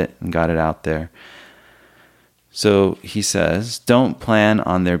still did it and got it out there. So he says, don't plan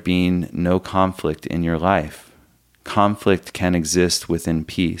on there being no conflict in your life. Conflict can exist within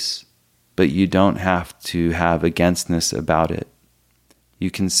peace, but you don't have to have againstness about it. You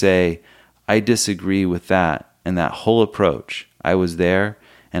can say, I disagree with that and that whole approach. I was there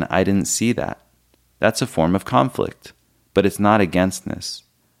and I didn't see that. That's a form of conflict, but it's not againstness.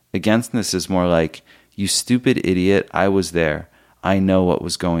 Againstness is more like, you stupid idiot, I was there. I know what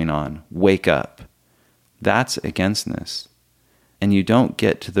was going on. Wake up. That's againstness. And you don't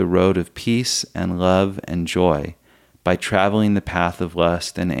get to the road of peace and love and joy by traveling the path of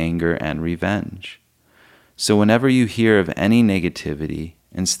lust and anger and revenge. So whenever you hear of any negativity,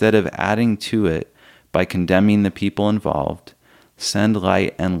 instead of adding to it by condemning the people involved, send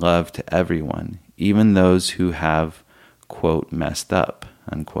light and love to everyone, even those who have, quote, messed up,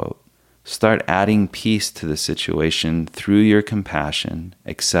 unquote. Start adding peace to the situation through your compassion,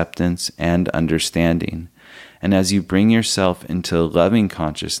 acceptance, and understanding. And as you bring yourself into loving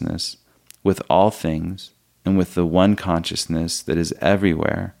consciousness with all things, and with the one consciousness that is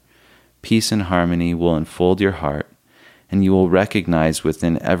everywhere, peace and harmony will enfold your heart, and you will recognize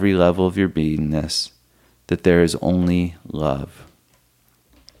within every level of your beingness that there is only love.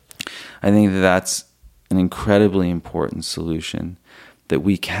 I think that that's an incredibly important solution, that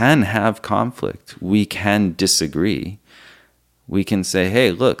we can have conflict, we can disagree, we can say,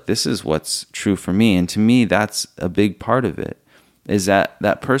 hey, look, this is what's true for me. And to me, that's a big part of it, is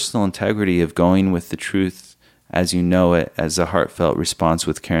that personal integrity of going with the truth as you know it, as a heartfelt response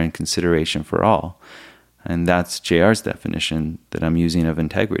with care and consideration for all. And that's JR's definition that I'm using of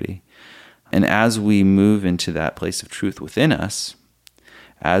integrity. And as we move into that place of truth within us,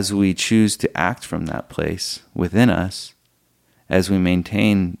 as we choose to act from that place within us, as we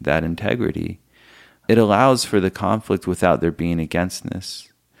maintain that integrity, it allows for the conflict without there being againstness,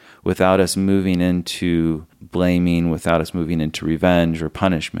 without us moving into blaming, without us moving into revenge or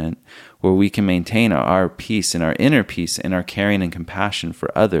punishment, where we can maintain our peace and our inner peace and our caring and compassion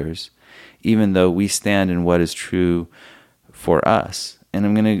for others, even though we stand in what is true for us. And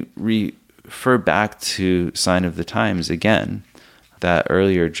I'm going to refer back to Sign of the Times again, that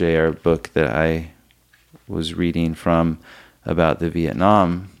earlier JR book that I was reading from about the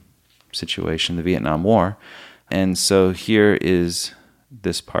Vietnam situation, the Vietnam War. And so here is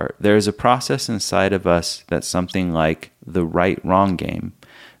this part. There is a process inside of us that's something like the right-wrong game.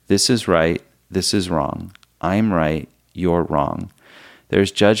 This is right, this is wrong. I'm right, you're wrong. There's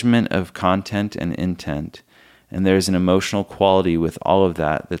judgment of content and intent, and there's an emotional quality with all of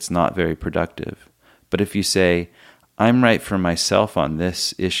that that's not very productive. But if you say, I'm right for myself on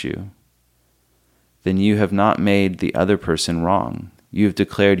this issue, then you have not made the other person wrong. You have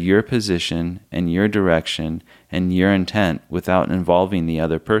declared your position and your direction and your intent without involving the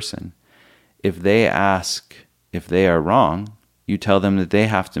other person. If they ask if they are wrong, you tell them that they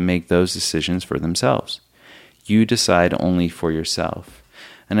have to make those decisions for themselves. You decide only for yourself.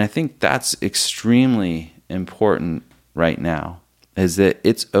 And I think that's extremely important right now, is that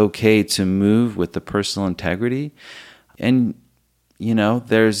it's okay to move with the personal integrity. And,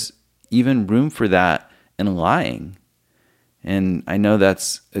 there's even room for that in lying. And I know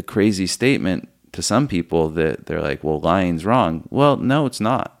that's a crazy statement to some people, that they're like, well, lying's wrong. Well, no, it's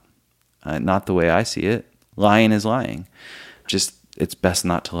not. Not the way I see it. Lying is lying. Just, it's best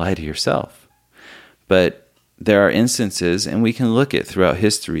not to lie to yourself. But there are instances, and we can look at throughout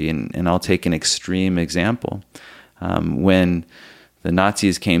history, and I'll take an extreme example. When the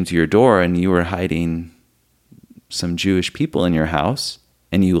Nazis came to your door and you were hiding some Jewish people in your house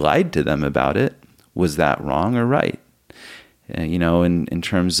and you lied to them about it, was that wrong or right? In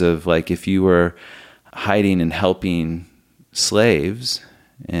terms of, like, if you were hiding and helping slaves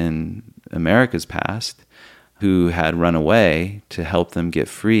in America's past who had run away to help them get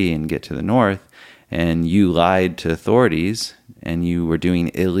free and get to the north, and you lied to authorities and you were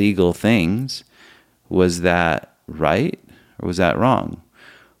doing illegal things, was that right or was that wrong?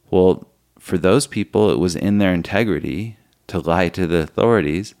 Well, for those people, it was in their integrity to lie to the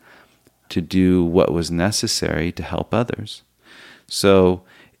authorities to do what was necessary to help others. So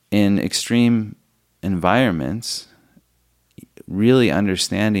in extreme environments, really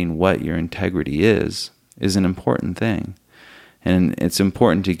understanding what your integrity is an important thing. And it's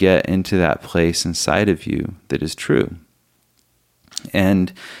important to get into that place inside of you that is true.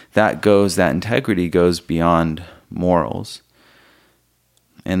 And that integrity goes beyond morals.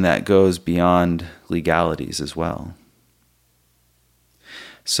 And that goes beyond legalities as well.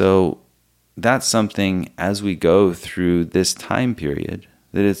 So that's something, as we go through this time period,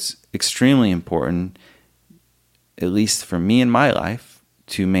 that it's extremely important, at least for me in my life,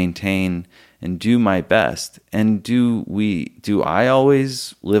 to maintain and do my best. And do I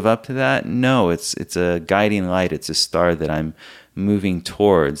always live up to that? No, it's a guiding light. It's a star that I'm moving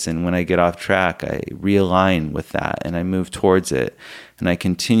towards. And when I get off track, I realign with that and I move towards it. And I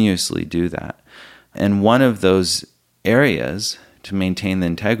continuously do that. And one of those areas to maintain the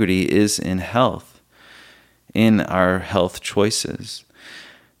integrity is in health, in our health choices.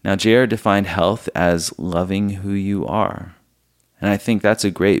 Now, JR defined health as loving who you are. And I think that's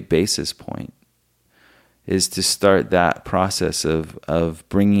a great basis point, is to start that process of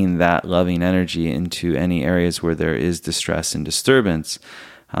bringing that loving energy into any areas where there is distress and disturbance.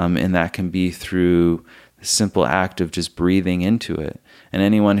 And that can be through the simple act of just breathing into it. And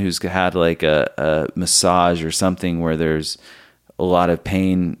anyone who's had like a massage or something where there's a lot of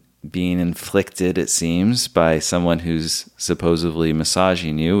pain being inflicted, it seems, by someone who's supposedly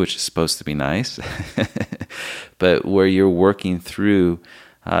massaging you, which is supposed to be nice, but where you're working through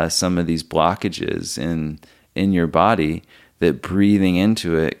some of these blockages in your body, that breathing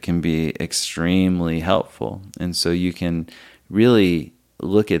into it can be extremely helpful. And so you can really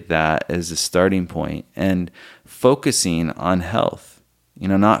look at that as a starting point and focusing on health,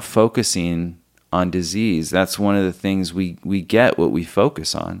 not focusing on disease. That's one of the things we get what we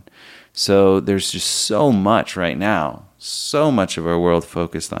focus on. So there's just so much right now, so much of our world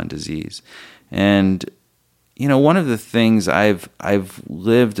focused on disease. And, one of the things I've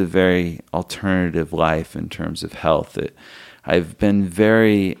lived a very alternative life in terms of health. I've been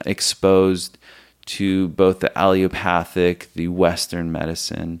very exposed to both the allopathic, the Western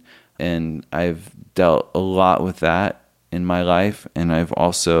medicine, and I've dealt a lot with that in my life. And I've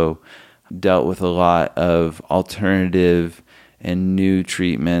also dealt with a lot of alternative and new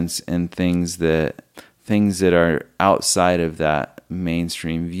treatments and things that are outside of that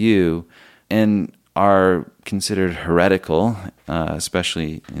mainstream view and are considered heretical,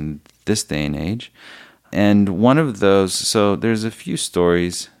 especially in this day and age. And one of those, so there's a few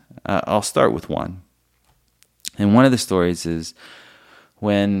stories. I'll start with one. And one of the stories is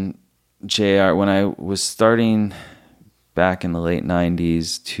when I was starting back in the late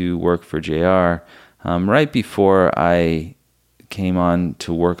 90s to work for JR, right before I came on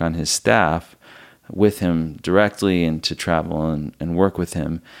to work on his staff with him directly and to travel and work with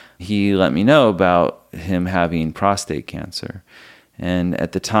him, he let me know about him having prostate cancer. And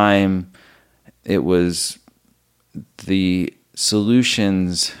at the time, it was the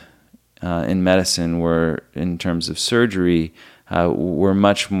solutions in medicine were, in terms of surgery, were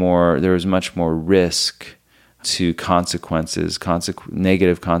much more, there was much more risk to consequences,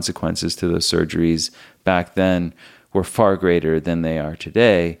 negative consequences to those surgeries back then were far greater than they are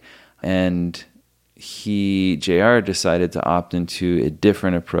today. And JR decided to opt into a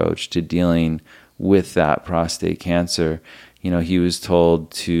different approach to dealing with that prostate cancer. He was told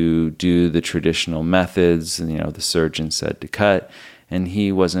to do the traditional methods, the surgeon said to cut, and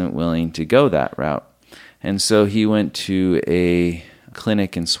he wasn't willing to go that route. And so he went to a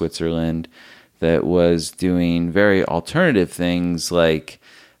clinic in Switzerland that was doing very alternative things like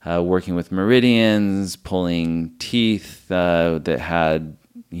working with meridians, pulling teeth that had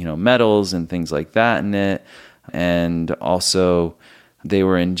metals and things like that in it. And also they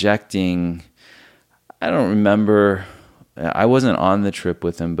were injecting, I don't remember, I wasn't on the trip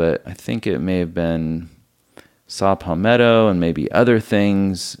with him, but I think it may have been saw palmetto and maybe other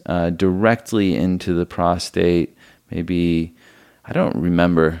things directly into the prostate. Maybe, I don't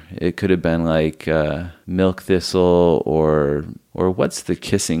remember. It could have been like milk thistle or what's the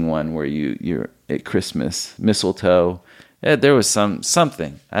kissing one where you're at Christmas, mistletoe. Yeah, there was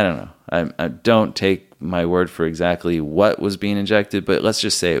something. I don't know. I don't take my word for exactly what was being injected, but let's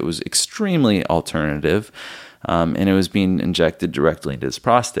just say it was extremely alternative, and it was being injected directly into his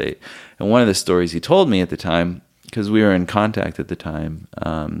prostate. And one of the stories he told me at the time, because we were in contact at the time,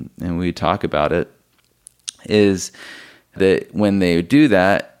 and we talk about it, is that when they do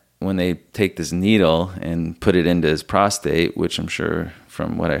that, when they take this needle and put it into his prostate, which I'm sure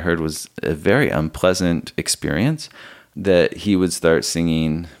from what I heard was a very unpleasant experience, that he would start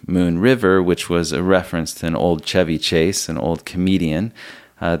singing Moon River, which was a reference to an old Chevy Chase, an old comedian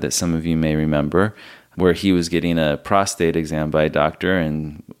that some of you may remember, where he was getting a prostate exam by a doctor,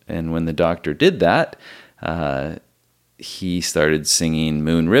 and when the doctor did that, he started singing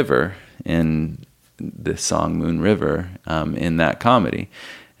Moon River in the song Moon River in that comedy.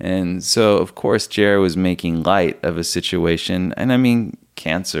 And so, of course, JR was making light of a situation, and I mean,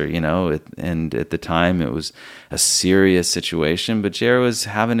 cancer, and at the time it was a serious situation, but JR was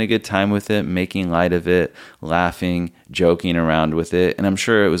having a good time with it, making light of it, laughing, joking around with it, and I'm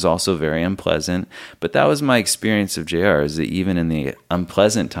sure it was also very unpleasant. But that was my experience of JR, is that even in the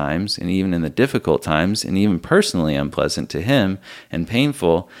unpleasant times, and even in the difficult times, and even personally unpleasant to him and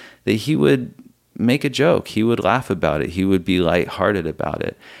painful, that he would make a joke. He would laugh about it. He would be lighthearted about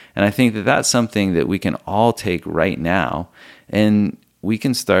it. And I think that that's something that we can all take right now, and we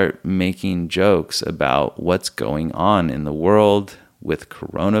can start making jokes about what's going on in the world with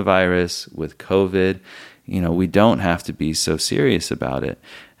coronavirus, with COVID. We don't have to be so serious about it.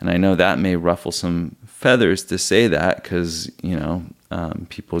 And I know that may ruffle some feathers to say that because,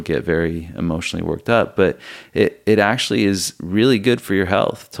 people get very emotionally worked up, but it actually is really good for your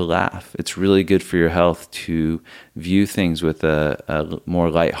health to laugh. It's really good for your health to view things with a more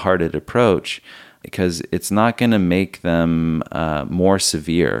lighthearted approach, because it's not going to make them more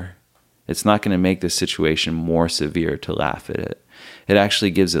severe. It's not going to make the situation more severe to laugh at it. It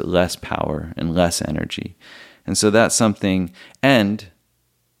actually gives it less power and less energy. And so that's something, and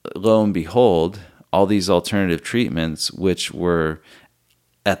lo and behold, all these alternative treatments, which were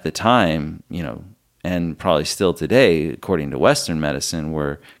at the time, and probably still today, according to Western medicine,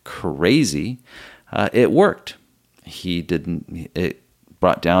 were crazy, it worked. It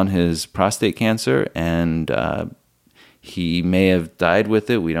brought down his prostate cancer, and he may have died with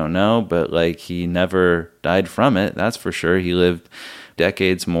it. We don't know, but he never died from it. That's for sure. He lived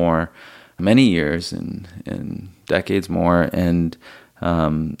decades more, many years and decades more, and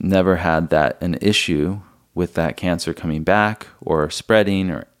never had an issue with that cancer coming back or spreading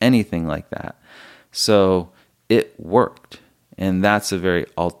or anything like that. So it worked. And that's a very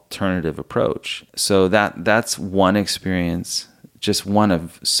alternative approach. So that's one experience, just one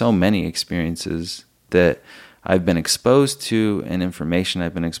of so many experiences that I've been exposed to and information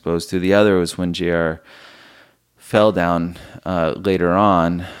I've been exposed to. The other was when JR fell down later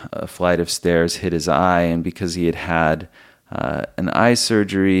on, a flight of stairs hit his eye, and because he had had an eye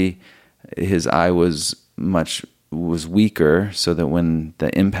surgery, his eye was weaker, so that when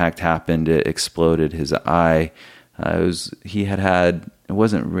the impact happened, it exploded his eye. It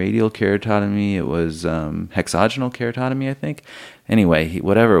wasn't radial keratotomy, it was hexagonal keratotomy, I think. Anyway,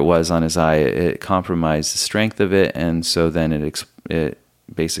 whatever it was on his eye, it compromised the strength of it, and so then it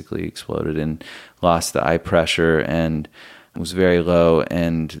basically exploded and lost the eye pressure and was very low.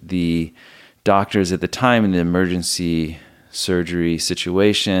 And the doctors at the time in the emergency surgery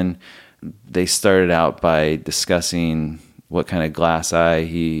situation, they started out by discussing what kind of glass eye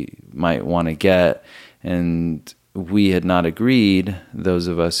he might want to get, and we had not agreed. Those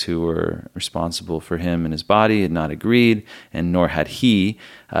of us who were responsible for him and his body had not agreed, and nor had he,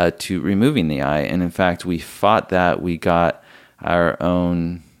 to removing the eye. And in fact, we fought that. We got our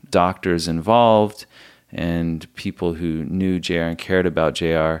own doctors involved and people who knew JR and cared about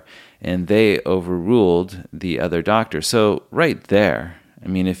JR, and they overruled the other doctor. So right there, I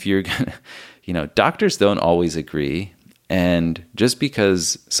mean, if you're gonna, doctors don't always agree. And just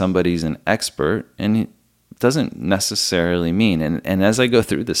because somebody's an expert, and doesn't necessarily mean, and as I go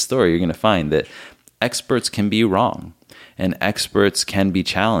through this story, you're going to find that experts can be wrong, and experts can be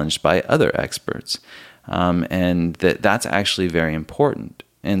challenged by other experts, and that's actually very important.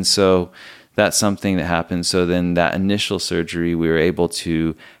 And so that's something that happened. So then that initial surgery, we were able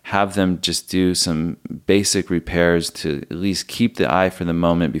to have them just do some basic repairs to at least keep the eye for the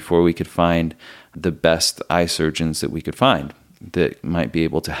moment before we could find the best eye surgeons that we could find that might be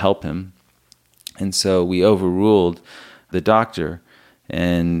able to help him. And so we overruled the doctor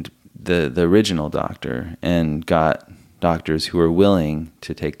and the original doctor and got doctors who were willing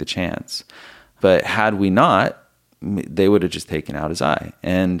to take the chance. But had we not, they would have just taken out his eye.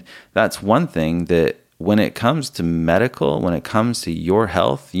 And that's one thing that when it comes to medical, when it comes to your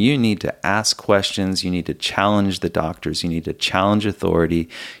health, you need to ask questions. You need to challenge the doctors. You need to challenge authority.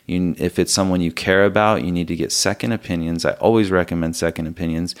 If it's someone you care about, you need to get second opinions. I always recommend second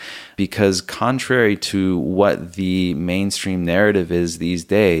opinions, because contrary to what the mainstream narrative is these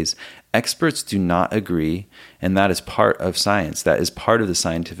days, experts do not agree, and that is part of science. That is part of the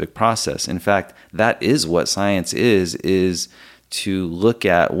scientific process. In fact, that is what science is to look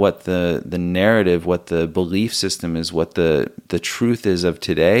at what the narrative, what the belief system is, what the truth is of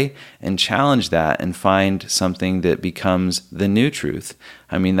today, and challenge that and find something that becomes the new truth.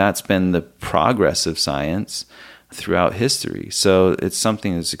 I mean, that's been the progress of science throughout history. So it's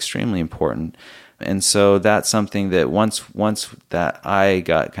something that's extremely important. And so that's something that once that eye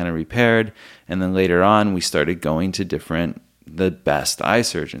got kind of repaired, and then later on we started going to the best eye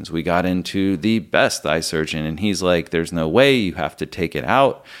surgeons. We got into the best eye surgeon, and he's like, there's no way, you have to take it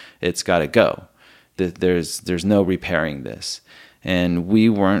out. It's got to go. There's no repairing this. And we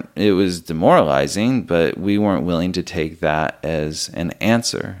weren't, it was demoralizing, but we weren't willing to take that as an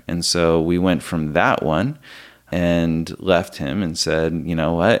answer. And so we went from that one and left him and said, you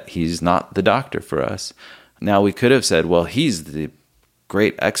know what, he's not the doctor for us. Now we could have said, well, he's the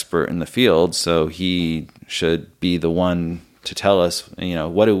great expert in the field, so he should be the one to tell us,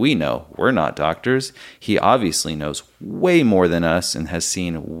 what do we know? We're not doctors. He obviously knows way more than us and has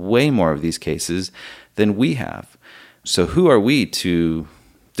seen way more of these cases than we have. So who are we to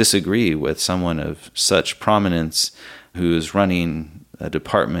disagree with someone of such prominence who's running a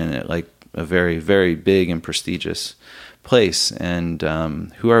department at like a very, very big and prestigious place? And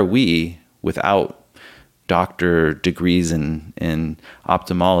who are we without doctor degrees in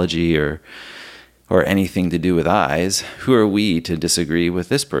ophthalmology or anything to do with eyes? Who are we to disagree with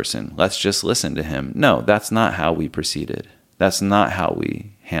this person? Let's just listen to him. No, that's not how we proceeded. That's not how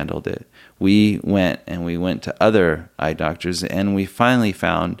we handled it. We went to other eye doctors, and we finally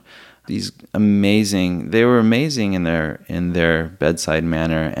found these they were amazing in their bedside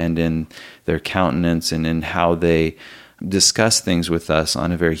manner and in their countenance and in how they discussed things with us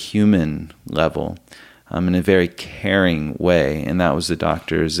on a very human level, in a very caring way. And that was the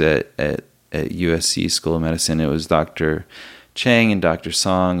doctors at USC School of Medicine. It was Dr. Chang and Dr.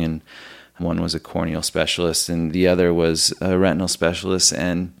 Song, and one was a corneal specialist and the other was a retinal specialist.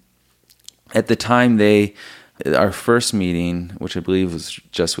 And at the time our first meeting, which I believe was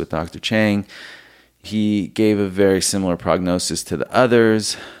just with Dr. Chang, He gave a very similar prognosis to the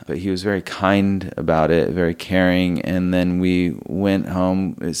others, but he was very kind about it, very caring. And then we went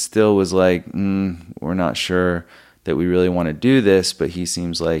home. It still was like, we're not sure that we really want to do this, but he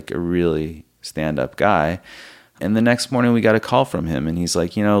seems like a really stand-up guy. And the next morning we got a call from him, and he's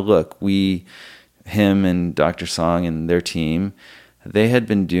like, look, him and Dr. Song and their team, they'd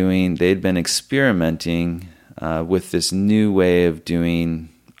been experimenting with this new way of doing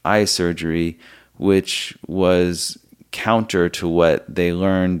eye surgery, which was counter to what they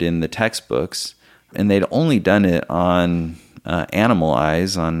learned in the textbooks. And they'd only done it on animal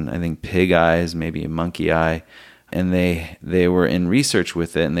eyes, on, I think, pig eyes, maybe a monkey eye. And they were in research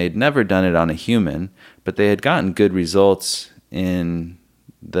with it, and they'd never done it on a human, but they had gotten good results in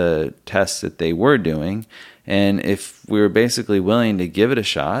the tests that they were doing. And if we were basically willing to give it a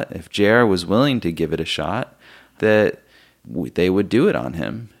shot, if JR was willing to give it a shot, that they would do it on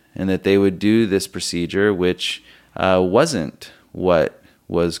him, and that they would do this procedure, which wasn't what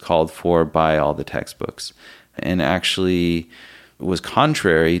was called for by all the textbooks, and actually was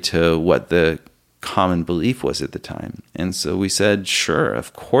contrary to what the common belief was at the time. And so we said, sure,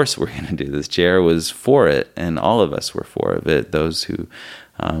 of course we're going to do this. JR was for it, and all of us were for it, those who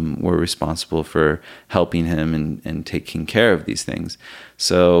were responsible for helping him and taking care of these things.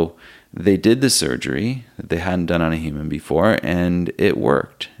 So they did the surgery that they hadn't done on a human before, and it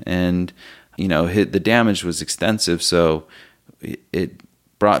worked. And, the damage was extensive, so it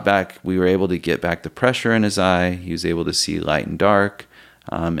brought back, we were able to get back the pressure in his eye. He was able to see light and dark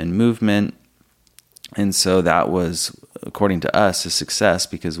and movement. And so that was, according to us, a success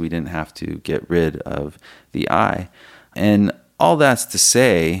because we didn't have to get rid of the eye. And all that's to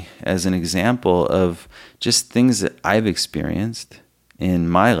say, as an example of just things that I've experienced in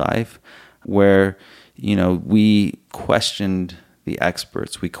my life where, we questioned the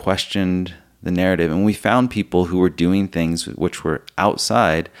experts, we questioned the narrative, and we found people who were doing things which were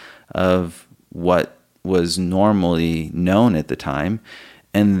outside of what was normally known at the time.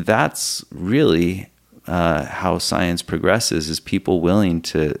 And that's really how science progresses, is people willing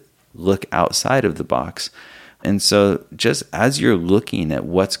to look outside of the box. And so just as you're looking at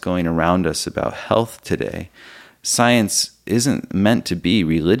what's going around us about health today, science isn't meant to be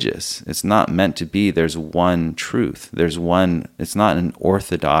religious. It's not meant to be there's one truth. It's not an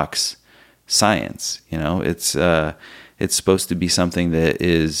orthodox science. It's supposed to be something that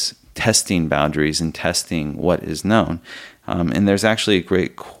is testing boundaries and testing what is known. And there's actually a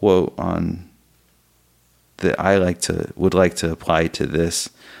great quote that I would like to apply to this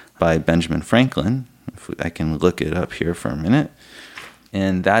by Benjamin Franklin. If I can look it up here for a minute.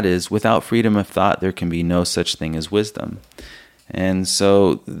 And that is, without freedom of thought, there can be no such thing as wisdom. And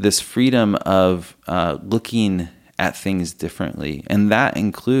so this freedom of looking at things differently, and that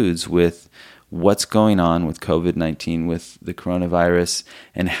includes with what's going on with COVID-19, with the coronavirus,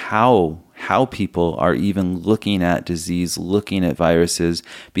 and how people are even looking at disease, looking at viruses,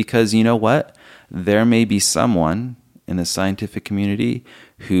 because you know what? There may be someone in the scientific community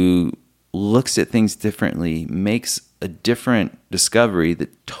who looks at things differently, makes a different discovery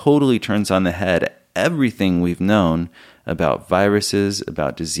that totally turns on the head everything we've known about viruses,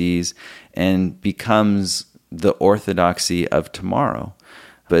 about disease, and becomes the orthodoxy of tomorrow.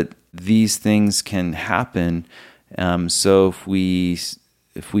 But these things can happen. So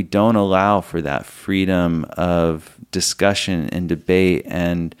if we don't allow for that freedom of discussion and debate,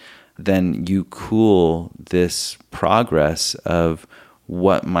 and then you cool this progress of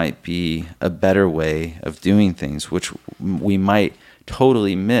what might be a better way of doing things, which we might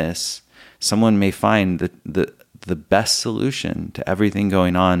totally miss. Someone may find the best solution to everything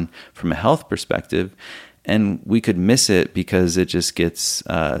going on from a health perspective, and we could miss it because it just gets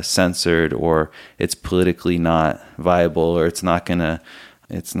censored, or it's politically not viable, or it's not gonna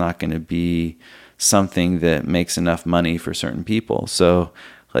be something that makes enough money for certain people. So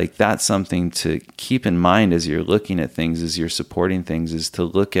that's something to keep in mind as you're looking at things, as you're supporting things, is to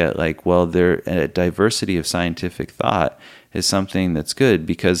look at a diversity of scientific thought is something that's good,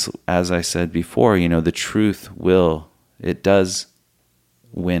 because as I said before, the truth does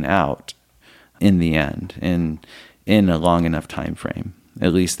win out in the end, in a long enough time frame.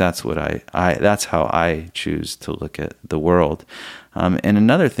 At least that's what that's how I choose to look at the world. And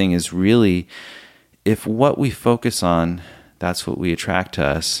another thing is really, if what we focus on, that's what we attract to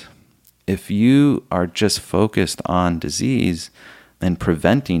us. If you are just focused on disease and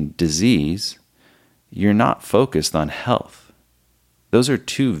preventing disease, you're not focused on health. Those are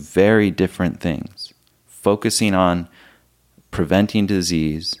two very different things. Focusing on preventing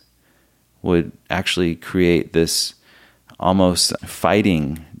disease would actually create this almost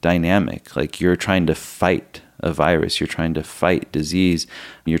fighting dynamic. Like you're trying to fight a virus, you're trying to fight disease,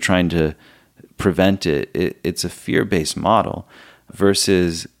 you're trying to prevent it. It's a fear-based model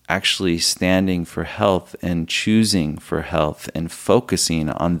versus actually standing for health and choosing for health and focusing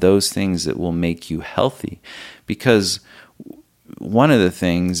on those things that will make you healthy. Because one of the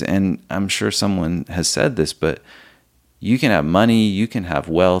things, and I'm sure someone has said this, but you can have money, you can have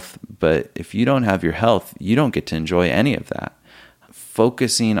wealth, but if you don't have your health, you don't get to enjoy any of that.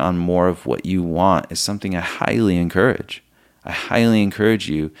 Focusing on more of what you want is something I highly encourage. I highly encourage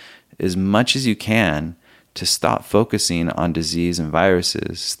you as much as you can to stop focusing on disease and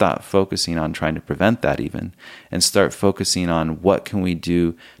viruses, stop focusing on trying to prevent that even, and start focusing on what can we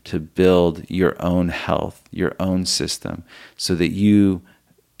do to build your own health, your own system, so that you,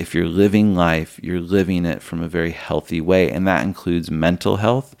 if you're living life, you're living it from a very healthy way. And that includes mental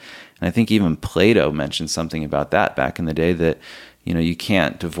health. And I think even Plato mentioned something about that back in the day, that, you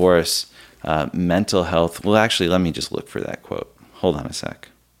can't divorce mental health. Well, actually, let me just look for that quote. Hold on a sec.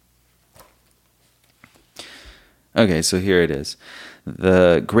 Okay, so here it is.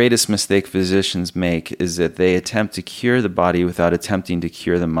 The greatest mistake physicians make is that they attempt to cure the body without attempting to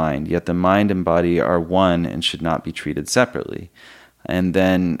cure the mind. Yet the mind and body are one and should not be treated separately. And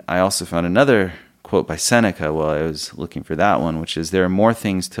then I also found another quote by Seneca while I was looking for that one, which is, there are more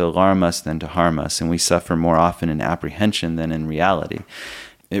things to alarm us than to harm us, and we suffer more often in apprehension than in reality.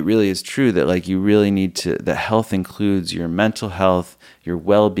 It really is true that you really need to, that health includes your mental health, your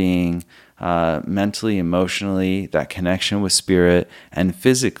well-being, mentally, emotionally, that connection with spirit, and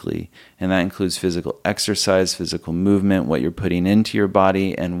physically. And that includes physical exercise, physical movement, what you're putting into your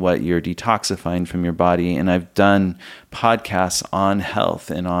body, and what you're detoxifying from your body. And I've done podcasts on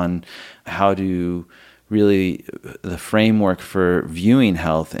health and on how to really, the framework for viewing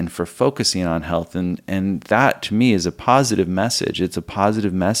health and for focusing on health. And that to me is a positive message. It's a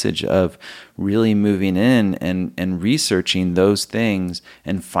positive message of really moving in and researching those things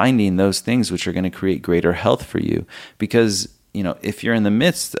and finding those things which are going to create greater health for you. Because, if you're in the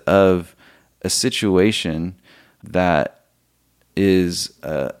midst of a situation that is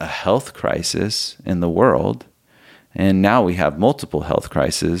a health crisis in the world, and now we have multiple health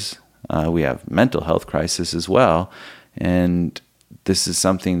crises, we have mental health crisis as well. And this is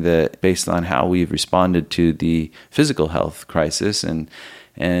something that, based on how we've responded to the physical health crisis, and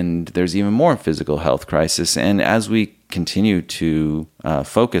there's even more physical health crisis. And as we continue to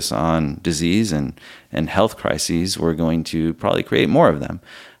focus on disease and health crises, we're going to probably create more of them.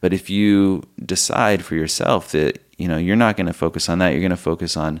 But if you decide for yourself that you're not going to focus on that, you're going to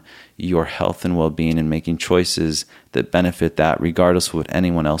focus on your health and well-being and making choices that benefit that, regardless of what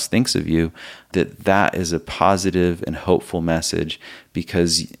anyone else thinks of you, that is a positive and hopeful message,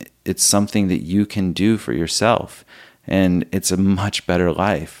 because it's something that you can do for yourself. And it's a much better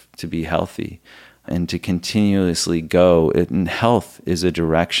life to be healthy and to continuously go. And health is a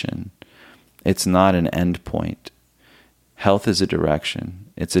direction. It's not an end point. Health is a direction.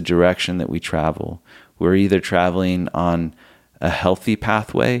 It's a direction that we travel. We're either traveling on a healthy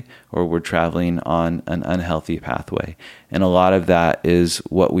pathway or we're traveling on an unhealthy pathway. And a lot of that is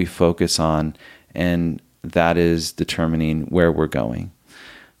what we focus on, and that is determining where we're going.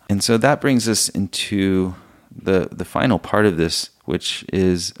 And so that brings us into the final part of this, which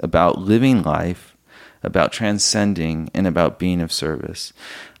is about living life, about transcending, and about being of service.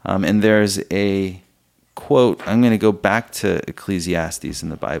 And there's a quote, I'm going to go back to Ecclesiastes in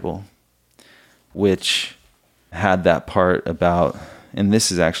the Bible, which had that part about, and this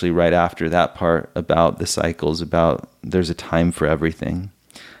is actually right after that part about the cycles, about there's a time for everything.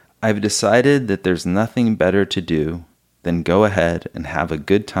 I've decided that there's nothing better to do than go ahead and have a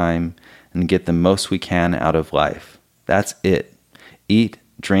good time and get the most we can out of life. That's it. Eat,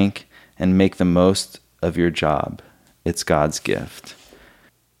 drink, and make the most of your job. It's God's gift.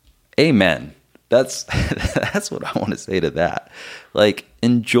 Amen. That's what I want to say to that.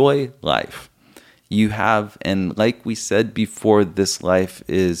 Enjoy life. You have, and like we said before, this life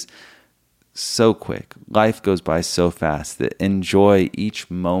is so quick. Life goes by so fast that enjoy each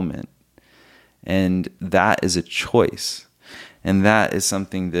moment. And that is a choice. And that is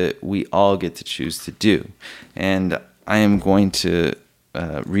something that we all get to choose to do. And I am going to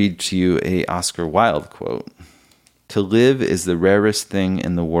read to you a Oscar Wilde quote. To live is the rarest thing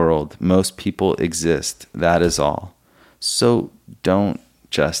in the world. Most people exist. That is all. So don't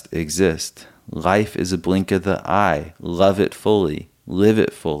just exist. Life is a blink of the eye. Love it fully. Live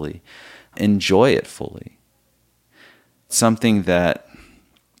it fully. Enjoy it fully. Something that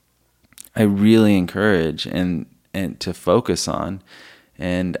I really encourage and to focus on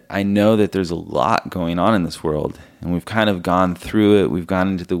And I know that there's a lot going on in this world, and we've kind of gone through it. We've gone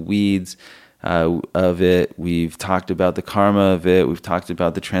into the weeds of it. We've talked about the karma of it. We've talked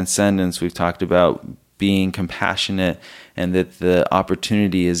about the transcendence. We've talked about being compassionate, and that the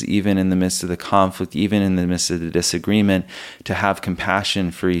opportunity is, even in the midst of the conflict, even in the midst of the disagreement, to have compassion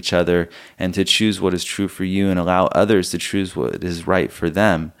for each other and to choose what is true for you and allow others to choose what is right for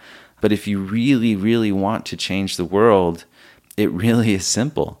them. But if you really, really want to change the world, it really is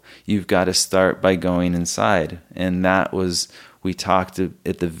simple. You've got to start by going inside. And that was, we talked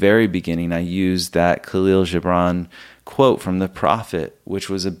at the very beginning, I used that Khalil Gibran quote from the prophet, which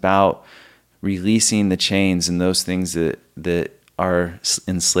was about releasing the chains and those things that are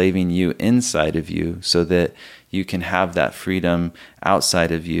enslaving you inside of you, so that you can have that freedom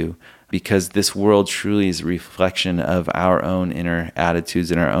outside of you. Because this world truly is a reflection of our own inner attitudes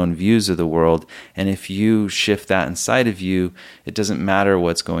and our own views of the world. And if you shift that inside of you, it doesn't matter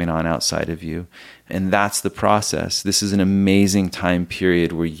what's going on outside of you. And that's the process. This is an amazing time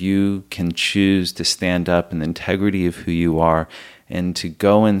period where you can choose to stand up in the integrity of who you are, and to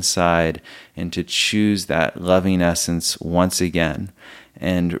go inside and to choose that loving essence once again.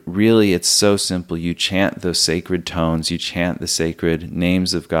 And really, it's so simple. You chant those sacred tones. You chant the sacred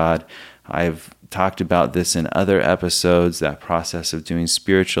names of God. I've talked about this in other episodes, that process of doing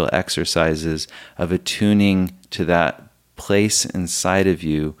spiritual exercises, of attuning to that place inside of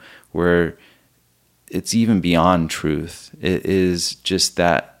you where it's even beyond truth. It is just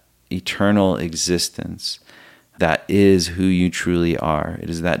that eternal existence that is who you truly are. It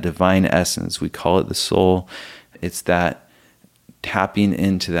is that divine essence. We call it the soul. It's that tapping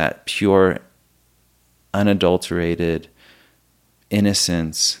into that pure, unadulterated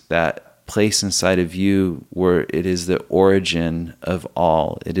innocence, that place inside of you where it is the origin of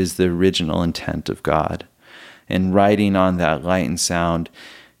all. It is the original intent of God. And riding on that light and sound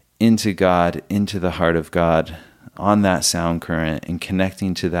into God, into the heart of God, on that sound current, and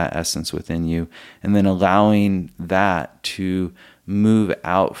connecting to that essence within you, and then allowing that to move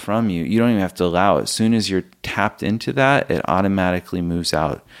out from you. You don't even have to allow it. As soon as you're tapped into that, it automatically moves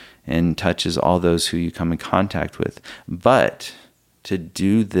out and touches all those who you come in contact with. But to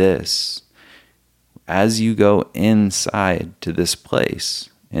do this, as you go inside to this place,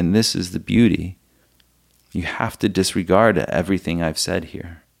 and this is the beauty, you have to disregard everything I've said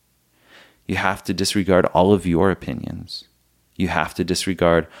here. You have to disregard all of your opinions. You have to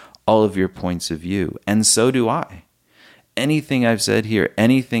disregard all of your points of view. And so do I. Anything I've said here,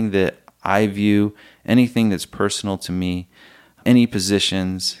 anything that I view, anything that's personal to me, any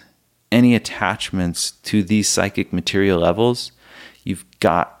positions, any attachments to these psychic material levels, you've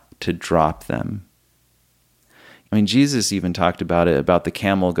got to drop them. I mean, Jesus even talked about it, about the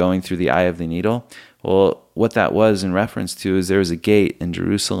camel going through the eye of the needle. Well, what that was in reference to is there was a gate in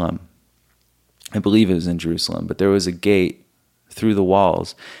Jerusalem. I believe it was in Jerusalem, but there was a gate through the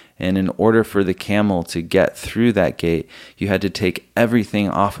walls. And in order for the camel to get through that gate, you had to take everything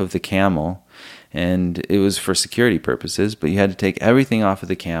off of the camel. And it was for security purposes, but you had to take everything off of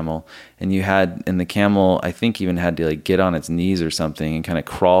the camel. And the camel, I think, even had to get on its knees or something and kind of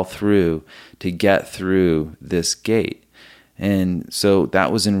crawl through to get through this gate. And so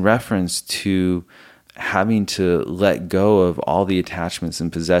that was in reference to having to let go of all the attachments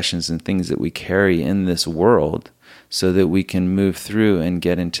and possessions and things that we carry in this world so that we can move through and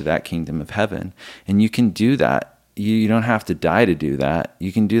get into that kingdom of heaven. And you can do that. You don't have to die to do that.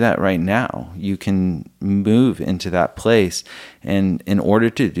 You can do that right now. You can move into that place. And in order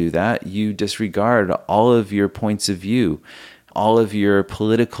to do that, you disregard all of your points of view, all of your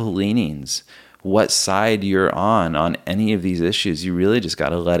political leanings, what side you're on any of these issues. You really just got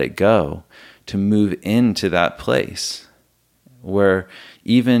to let it go to move into that place where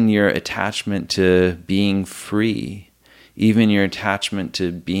even your attachment to being free, even your attachment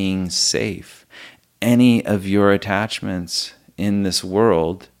to being safe, any of your attachments in this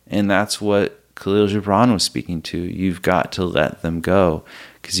world, and that's what Khalil Gibran was speaking to, you've got to let them go,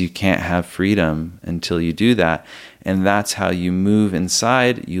 because you can't have freedom until you do that. And that's how you move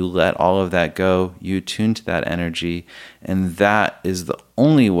inside. You let all of that go, you attune to that energy, and that is the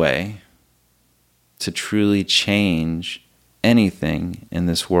only way to truly change anything in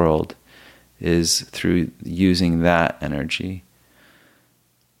this world, is through using that energy.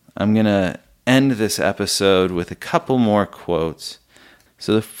 I'm going to end this episode with a couple more quotes.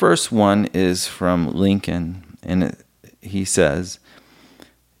 So the first one is from Lincoln, and he says,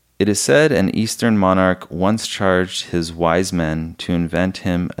 "It is said an Eastern monarch once charged his wise men to invent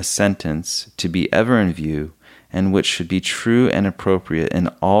him a sentence to be ever in view, and which should be true and appropriate in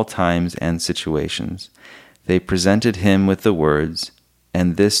all times and situations. They presented him with the words,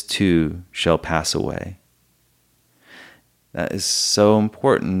 and this too shall pass away. That is so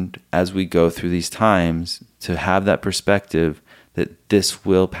important as we go through these times, to have that perspective that this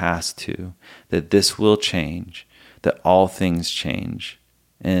will pass too, that this will change, that all things change.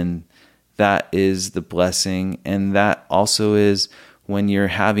 And that is the blessing. And that also is when you're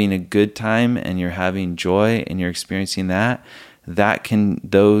having a good time and you're having joy and you're experiencing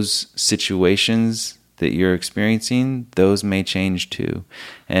those situations that you're experiencing, those may change too.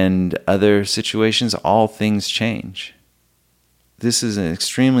 And other situations, all things change. This is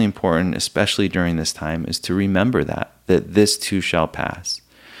extremely important, especially during this time, is to remember that this too shall pass,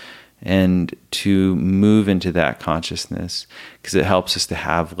 and to move into that consciousness, because it helps us to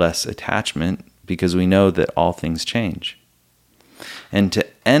have less attachment, because we know that all things change. And to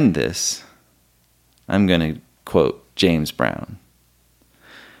end this, I'm going to quote James Brown,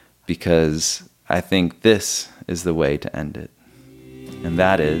 because I think this is the way to end it. And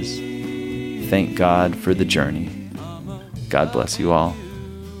that is, thank God for the journey. God bless you all.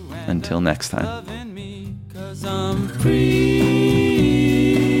 Until next time. 'Cause I'm free.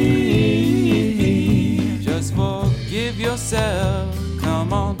 Just forgive yourself.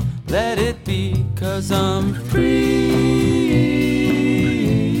 Come on, let it be. 'Cause I'm free.